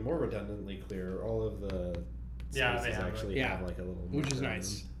things even more redundantly clear, all of the spaces actually have like a little, which is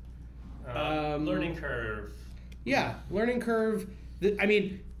nice. Learning curve. Yeah, learning curve. I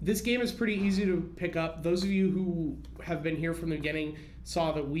mean, this game is pretty easy to pick up. Those of you who have been here from the beginning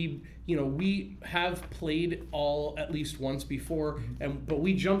saw that we have played all at least once before, but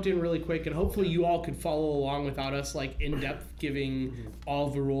we jumped in really quick, and hopefully you all could follow along without us like in depth giving all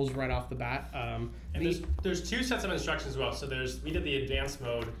the rules right off the bat. And there's 2 sets of instructions as well. So we did the advanced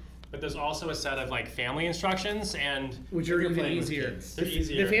mode. But there's also a set of like family instructions, and which are even easier. They're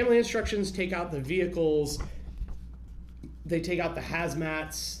easier. The family instructions take out the vehicles. They take out the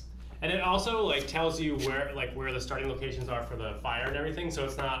hazmats. And it also like tells you where the starting locations are for the fire and everything. So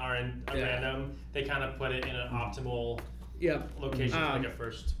it's not random. They kind of put it in an optimal location for like a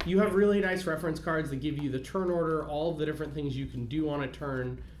first. You have really nice reference cards that give you the turn order, all of the different things you can do on a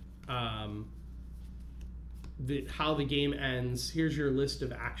turn. How the game ends. Here's your list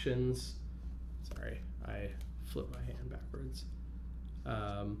of actions. Sorry, I flipped my hand backwards.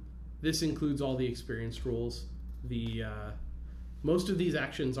 This includes all the experienced rules. Most of these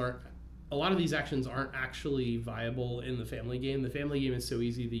actions aren't. A lot of these actions aren't actually viable in the family game. The family game is so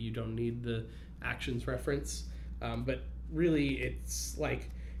easy that you don't need the actions reference. But really,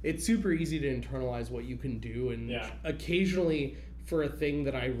 it's super easy to internalize what you can do, and occasionally, for a thing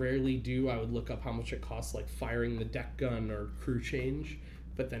that I rarely do, I would look up how much it costs, like firing the deck gun or crew change,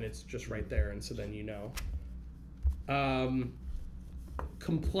 but then it's just right there, and so then you know.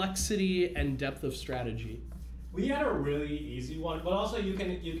 Complexity and depth of strategy. We had a really easy one, but also you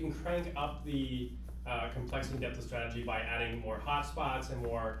can crank up the complexity and depth of strategy by adding more hotspots and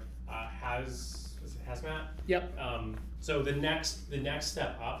more hazmat. Yep. So the next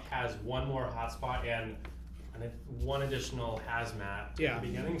step up has 1 more hotspot and 1 additional hazmat at the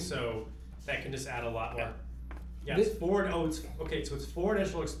beginning, so that can just add a lot more. Yeah, it's 4. Oh, it's okay. So it's 4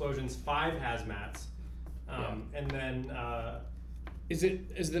 additional explosions, 5 hazmats, and then.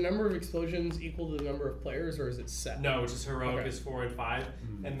 Is the number of explosions equal to the number of players, or is it set? No, it's just heroic is 4 and 5,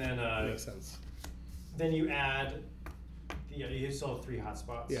 and then makes sense. Then you add. You still have 3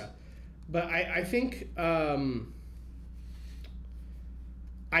 hotspots. Yeah, but I think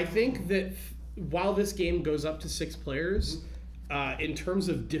that. While this game goes up to 6 players, in terms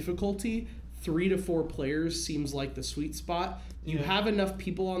of difficulty, 3 to 4 players seems like the sweet spot. You have enough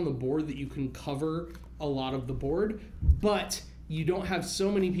people on the board that you can cover a lot of the board, but you don't have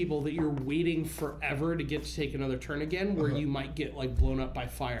so many people that you're waiting forever to get to take another turn again, where you might get like blown up by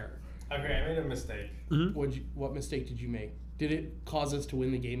fire. Okay, I made a mistake. What mistake did you make? Did it cause us to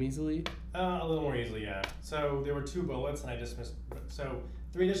win the game easily? A little more easily, yeah. So there were 2 bullets, and I just missed. So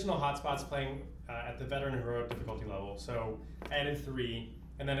 3 additional hotspots playing at the veteran and heroic difficulty level. So I added 3,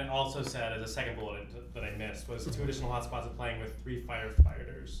 and then it also said as a second bullet that I missed was 2 additional hotspots of playing with 3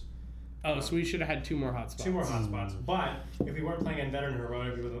 firefighters. Oh, so we should have had 2 more hotspots. 2 more hotspots, but if we weren't playing on veteran and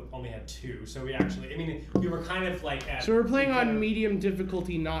heroic, we would have only had 2. So we actually, we were kind of like at. So we're playing on medium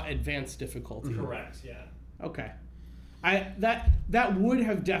difficulty, not advanced difficulty. Correct. Yeah. Okay. That would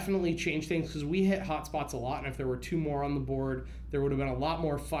have definitely changed things because we hit hotspots a lot, and if there were 2 more on the board, there would have been a lot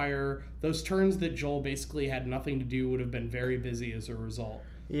more fire. Those turns that Joel basically had nothing to do would have been very busy as a result.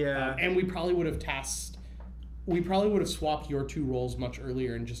 Yeah. And we probably would have swapped your 2 roles much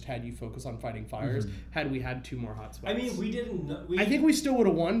earlier and just had you focus on fighting fires had we had 2 more hotspots. I mean, we didn't. I think we still would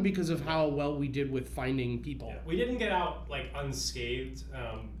have won because of how well we did with finding people. Yeah, we didn't get out like unscathed.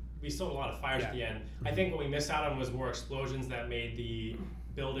 We still had a lot of fires at the end. I think what we missed out on was more explosions that made the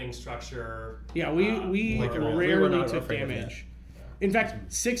building structure. Yeah, we rarely took damage. In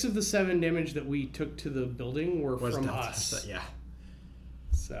fact, 6 of the 7 damage that we took to the building were from us. Yeah.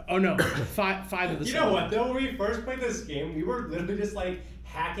 So, oh no, 5 of the 7. You know what? Though when we first played this game, we were literally just like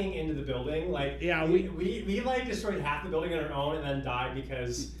hacking into the building. Like we like destroyed half the building on our own and then died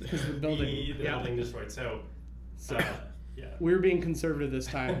because the building building destroyed. So Yeah. We were being conservative this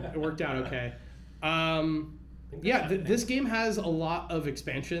time. It worked out okay. This game has a lot of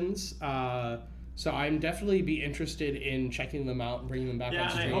expansions. So I'm definitely be interested in checking them out and bringing them back on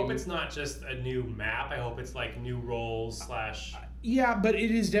and stream. I hope it's not just a new map. I hope it's like new roles / Yeah, but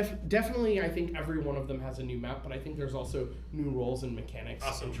it is definitely, I think every one of them has a new map, but I think there's also new roles and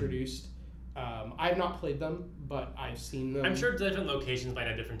mechanics introduced. I've not played them, but I've seen them. I'm sure different locations might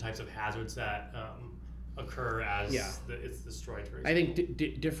have different types of hazards that occur as it's destroyed. I think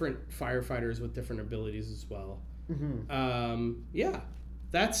different firefighters with different abilities as well.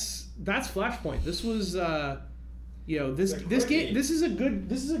 That's Flashpoint. This was this game. This is a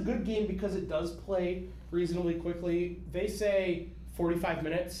good game because it does play reasonably quickly. They say 45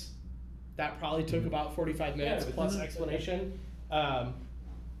 minutes. That probably took about 45 minutes plus explanation.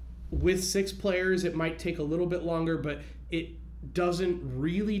 With 6 players, it might take a little bit longer, but it doesn't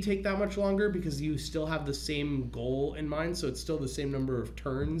really take that much longer because you still have the same goal in mind. So it's still the same number of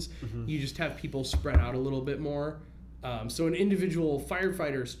turns. You just have people spread out a little bit more. So an individual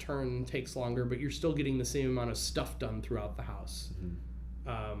firefighter's turn takes longer, but you're still getting the same amount of stuff done throughout the house.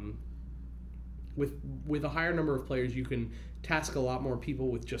 With a higher number of players, you can task a lot more people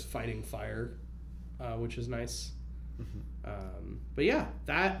with just fighting fire, which is nice. But yeah,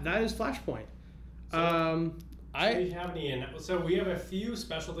 that is Flashpoint. So we have a few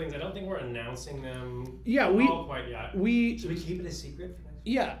special things. I don't think we're announcing them. All quite yet. Should we keep it a secret for next?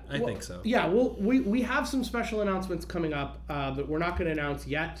 Yeah, I think so. Yeah, we have some special announcements coming up that we're not going to announce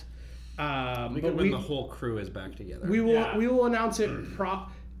yet. When the whole crew is back together. We will announce it.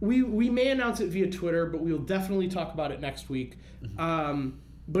 We may announce it via Twitter, but we will definitely talk about it next week.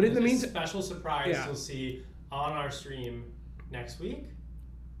 But in the meantime, special surprise you'll see on our stream next week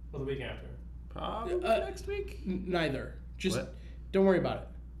or the week after. Probably next week. Neither. Just don't worry about it.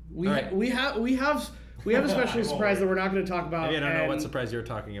 We have a special surprise that we're not going to talk about. Maybe I don't know what surprise you're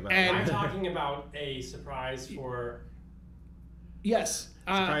talking about. I'm talking about a surprise for. Yes.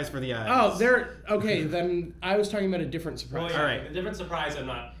 Surprise for the eyes. Oh, okay. Then I was talking about a different surprise. All right. The different surprise I'm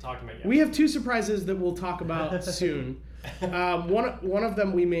not talking about yet. We have 2 surprises that we'll talk about soon. One of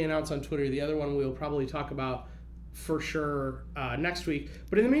them we may announce on Twitter. The other one we'll probably talk about for sure next week.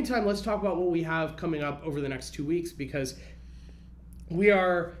 But in the meantime, let's talk about what we have coming up over the next 2 weeks because we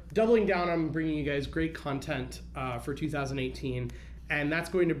are doubling down on bringing you guys great content for 2018, and that's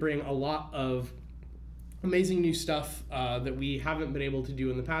going to bring a lot of amazing new stuff that we haven't been able to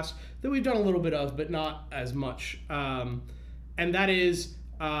do in the past, that we've done a little bit of, but not as much. And that is,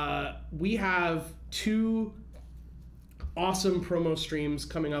 we have 2 awesome promo streams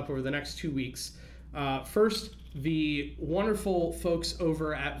coming up over the next 2 weeks. First, the wonderful folks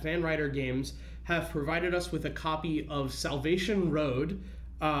over at Van Ryder Games have provided us with a copy of Salvation Road,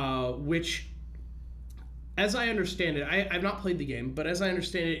 which, as I understand it, I've not played the game, but as I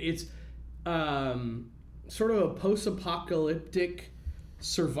understand it, it's sort of a post-apocalyptic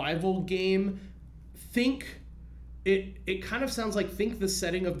survival game. It kind of sounds like the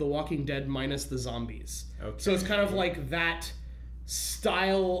setting of The Walking Dead minus the zombies. Okay. So it's kind of like that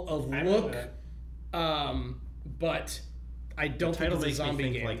style of look, but I don't think it's a zombie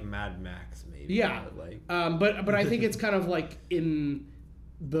game. Like Mad Max, maybe. Yeah, but I think it's kind of like in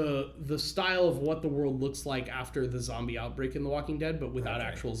the style of what the world looks like after the zombie outbreak in The Walking Dead, but without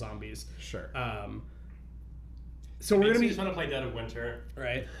actual zombies. Sure. So we're gonna just want to play Dead of Winter,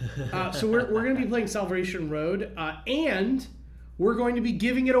 right? So we're gonna be playing Salvation Road, and we're going to be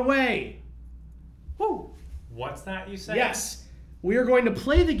giving it away. Woo! What's that you say? Yes, we are going to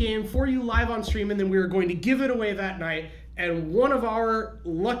play the game for you live on stream, and then we are going to give it away that night. And one of our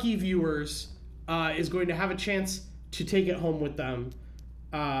lucky viewers is going to have a chance to take it home with them.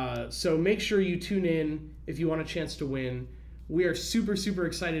 So make sure you tune in if you want a chance to win. We are super, super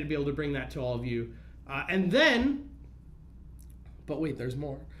excited to be able to bring that to all of you. And then, but wait, there's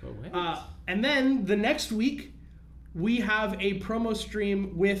more. And then the next week, we have a promo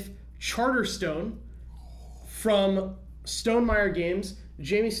stream with Charterstone from Stonemaier Games.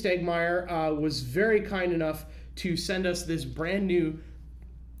 Jamie Stegmaier was very kind enough to send us this brand new,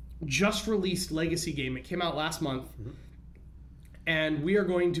 just released Legacy game. It came out last month. And we are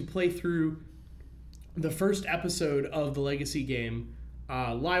going to play through the first episode of the Legacy game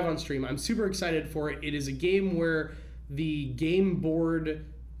live on stream. I'm super excited for it. It is a game where the game board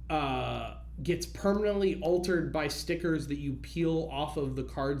gets permanently altered by stickers that you peel off of the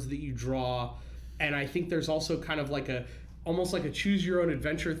cards that you draw. And I think there's also kind of like almost like a choose your own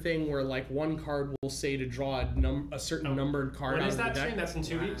adventure thing where like one card will say to draw a certain numbered card out of the deck. When is that stream? That's in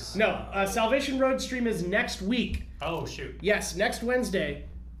 2 weeks? No, Salvation Road stream is next week. Oh, shoot. Yes, next Wednesday.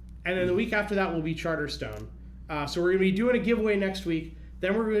 And then the week after that will be Charterstone. So we're going to be doing a giveaway next week.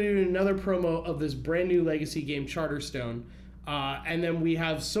 Then we're going to do another promo of this brand new Legacy game, Charterstone. And then we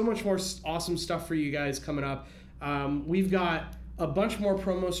have so much more awesome stuff for you guys coming up. We've got a bunch more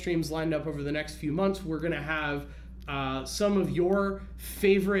promo streams lined up over the next few months. We're going to have some of your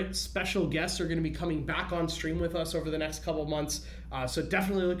favorite special guests are going to be coming back on stream with us over the next couple months. So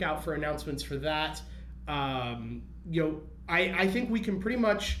definitely look out for announcements for that. I think we can pretty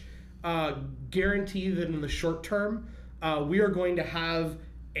much guarantee that in the short term, we are going to have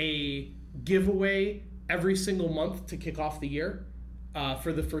a giveaway every single month to kick off the year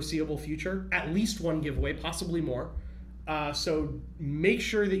for the foreseeable future. At least one giveaway, possibly more. So make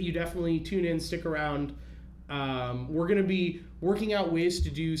sure that you definitely tune in, stick around. We're going to be working out ways to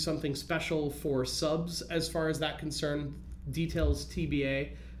do something special for subs as far as that concerned. Details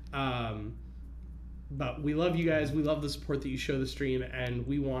TBA. But we love you guys. We love the support that you show the stream, and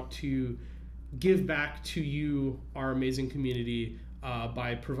we want to give back to you, our amazing community,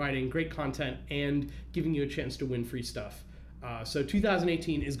 by providing great content and giving you a chance to win free stuff. So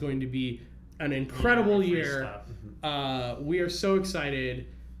 2018 is going to be an incredible year. We are so excited.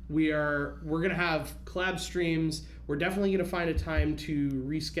 We're gonna have collab streams. We're definitely gonna find a time to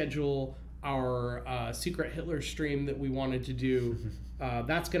reschedule our Secret Hitler stream that we wanted to do.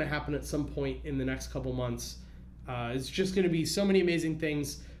 That's gonna happen at some point in the next couple months. It's just gonna be so many amazing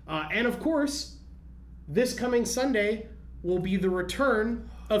things. And of course, this coming Sunday will be the return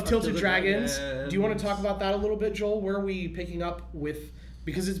of Tilted Dragons. Do you want to talk about that a little bit, Joel? Where are we picking up with?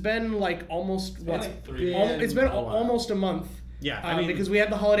 Because it's been like almost it's been almost a month. Yeah, I mean, because we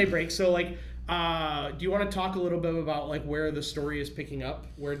had the holiday break. So like, do you want to talk a little bit about like where the story is picking up?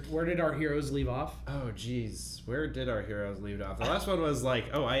 Where did our heroes leave off? Oh geez, where did our heroes leave off? The last one was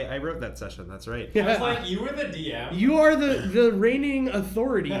like, I wrote that session. That's right. I was like, you were the DM. You are the reigning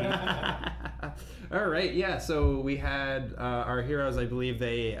authority. All right, yeah. So we had our heroes. I believe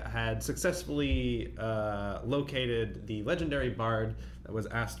they had successfully located the legendary bard that was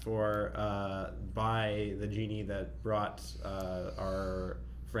asked for by the genie that brought our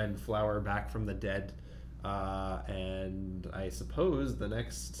friend Flower back from the dead. And I suppose the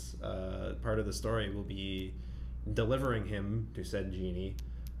next part of the story will be delivering him to said genie.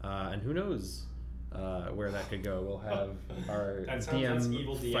 And who knows where that could go. We'll have our DM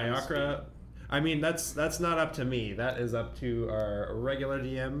evil Fiacra. I mean, that's not up to me. That is up to our regular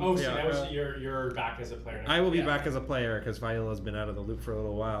DM. Oh, so that was you're back as a player now. I will be back as a player because Viola has been out of the loop for a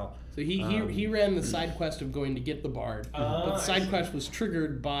little while. So he ran the side quest of going to get the bard, but the side quest was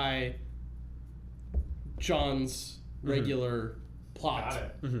triggered by John's regular plot. Got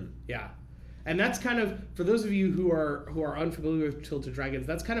it. Mm-hmm. Yeah. And that's kind of, for those of you who are unfamiliar with Tilted Dragons,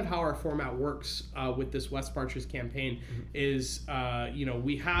 that's kind of how our format works with this West Archers campaign. Is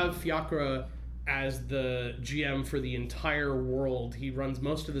we have Fiacra as the GM for the entire world. He runs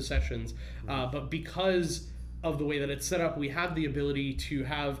most of the sessions, but because of the way that it's set up, we have the ability to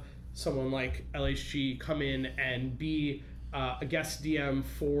have someone like LHG come in and be a guest DM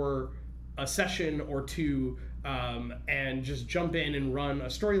for a session or two, and just jump in and run a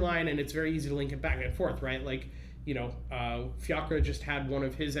storyline, and it's very easy to link it back and forth, right? Like, Fiacra just had one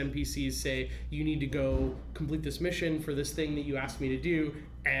of his NPCs say, you need to go complete this mission for this thing that you asked me to do,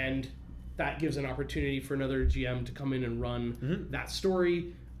 and that gives an opportunity for another GM to come in and run that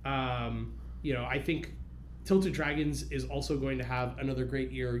story. I think Tilted Dragons is also going to have another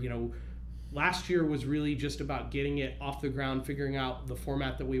great year. Last year was really just about getting it off the ground, figuring out the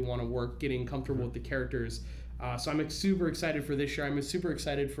format that we want to work, getting comfortable with the characters. So I'm super excited for this year. I'm super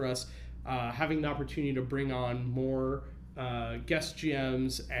excited for us having the opportunity to bring on more guest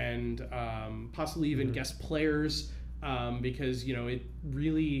GMs and possibly even guest players, because it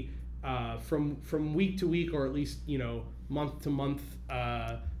really from week to week, or at least month to month,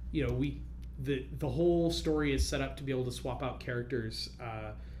 the whole story is set up to be able to swap out characters.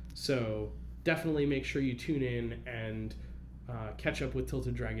 So definitely make sure you tune in and catch up with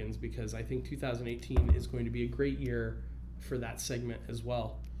Tilted Dragons, because I think 2018 is going to be a great year for that segment as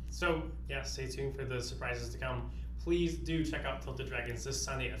well. So yeah, stay tuned for the surprises to come. Please do check out Tilted Dragons this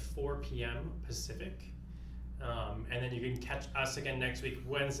Sunday at 4 p.m. Pacific. And then you can catch us again next week,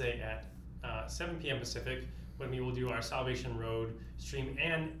 Wednesday at 7 p.m. Pacific, when we will do our Salvation Road stream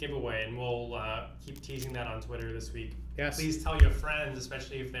and giveaway, and we'll keep teasing that on Twitter this week. Yes. Please tell your friends,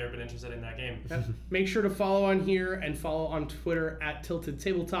 especially if they've been interested in that game. Make sure to follow on here and follow on Twitter at Tilted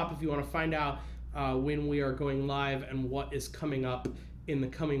Tabletop if you want to find out when we are going live and what is coming up in the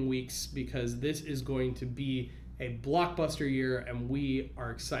coming weeks, because this is going to be a blockbuster year, and we are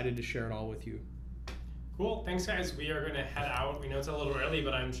excited to share it all with you. Cool. Thanks, guys. We are going to head out. We know it's a little early,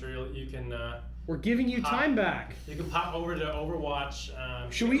 but I'm sure you can... We're giving you time back. You can pop over to Overwatch.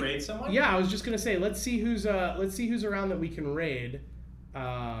 Should we raid someone? Yeah, I was just gonna say, let's see who's around that we can raid. Maybe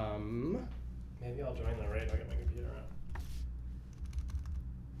I'll join the raid. I'll get my computer out.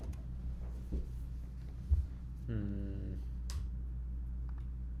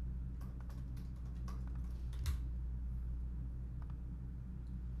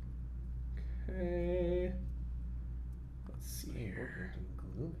 Okay. Let's see here.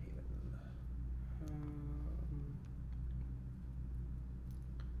 Gloomhaven.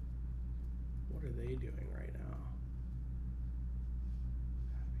 What are they doing right now?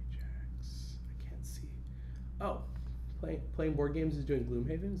 Happy Jacks. I can't see. Oh, playing board games is doing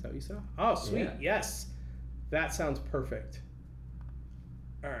Gloomhaven. Is that what you saw? Oh, sweet. Yeah. Yes, that sounds perfect.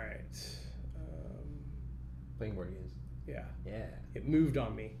 All right. Playing board games. Yeah. Yeah. It moved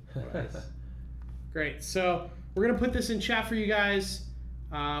on me. Great. So we're gonna put this in chat for you guys.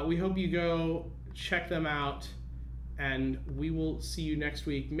 We hope you go check them out, and we will see you next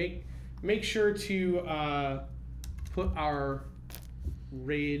week. Make sure to put our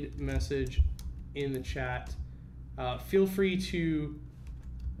raid message in the chat. Feel free to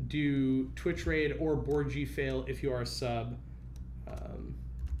do Twitch raid or Board G fail if you are a sub.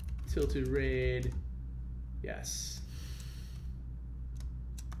 Tilted raid, yes.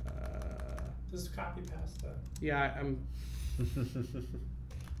 Just copy past that. Yeah, I'm.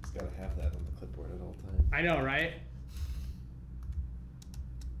 It's gotta have that on the clipboard at all times. I know, right?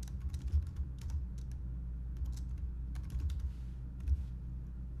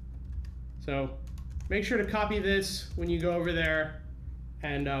 So make sure to copy this when you go over there,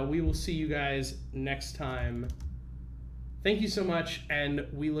 and we will see you guys next time. Thank you so much, and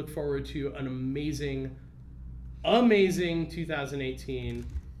we look forward to an amazing 2018.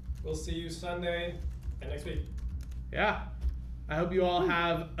 We'll see you Sunday and next week. Yeah. I hope you all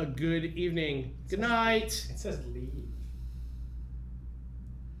have a good evening. Good night. It says leave.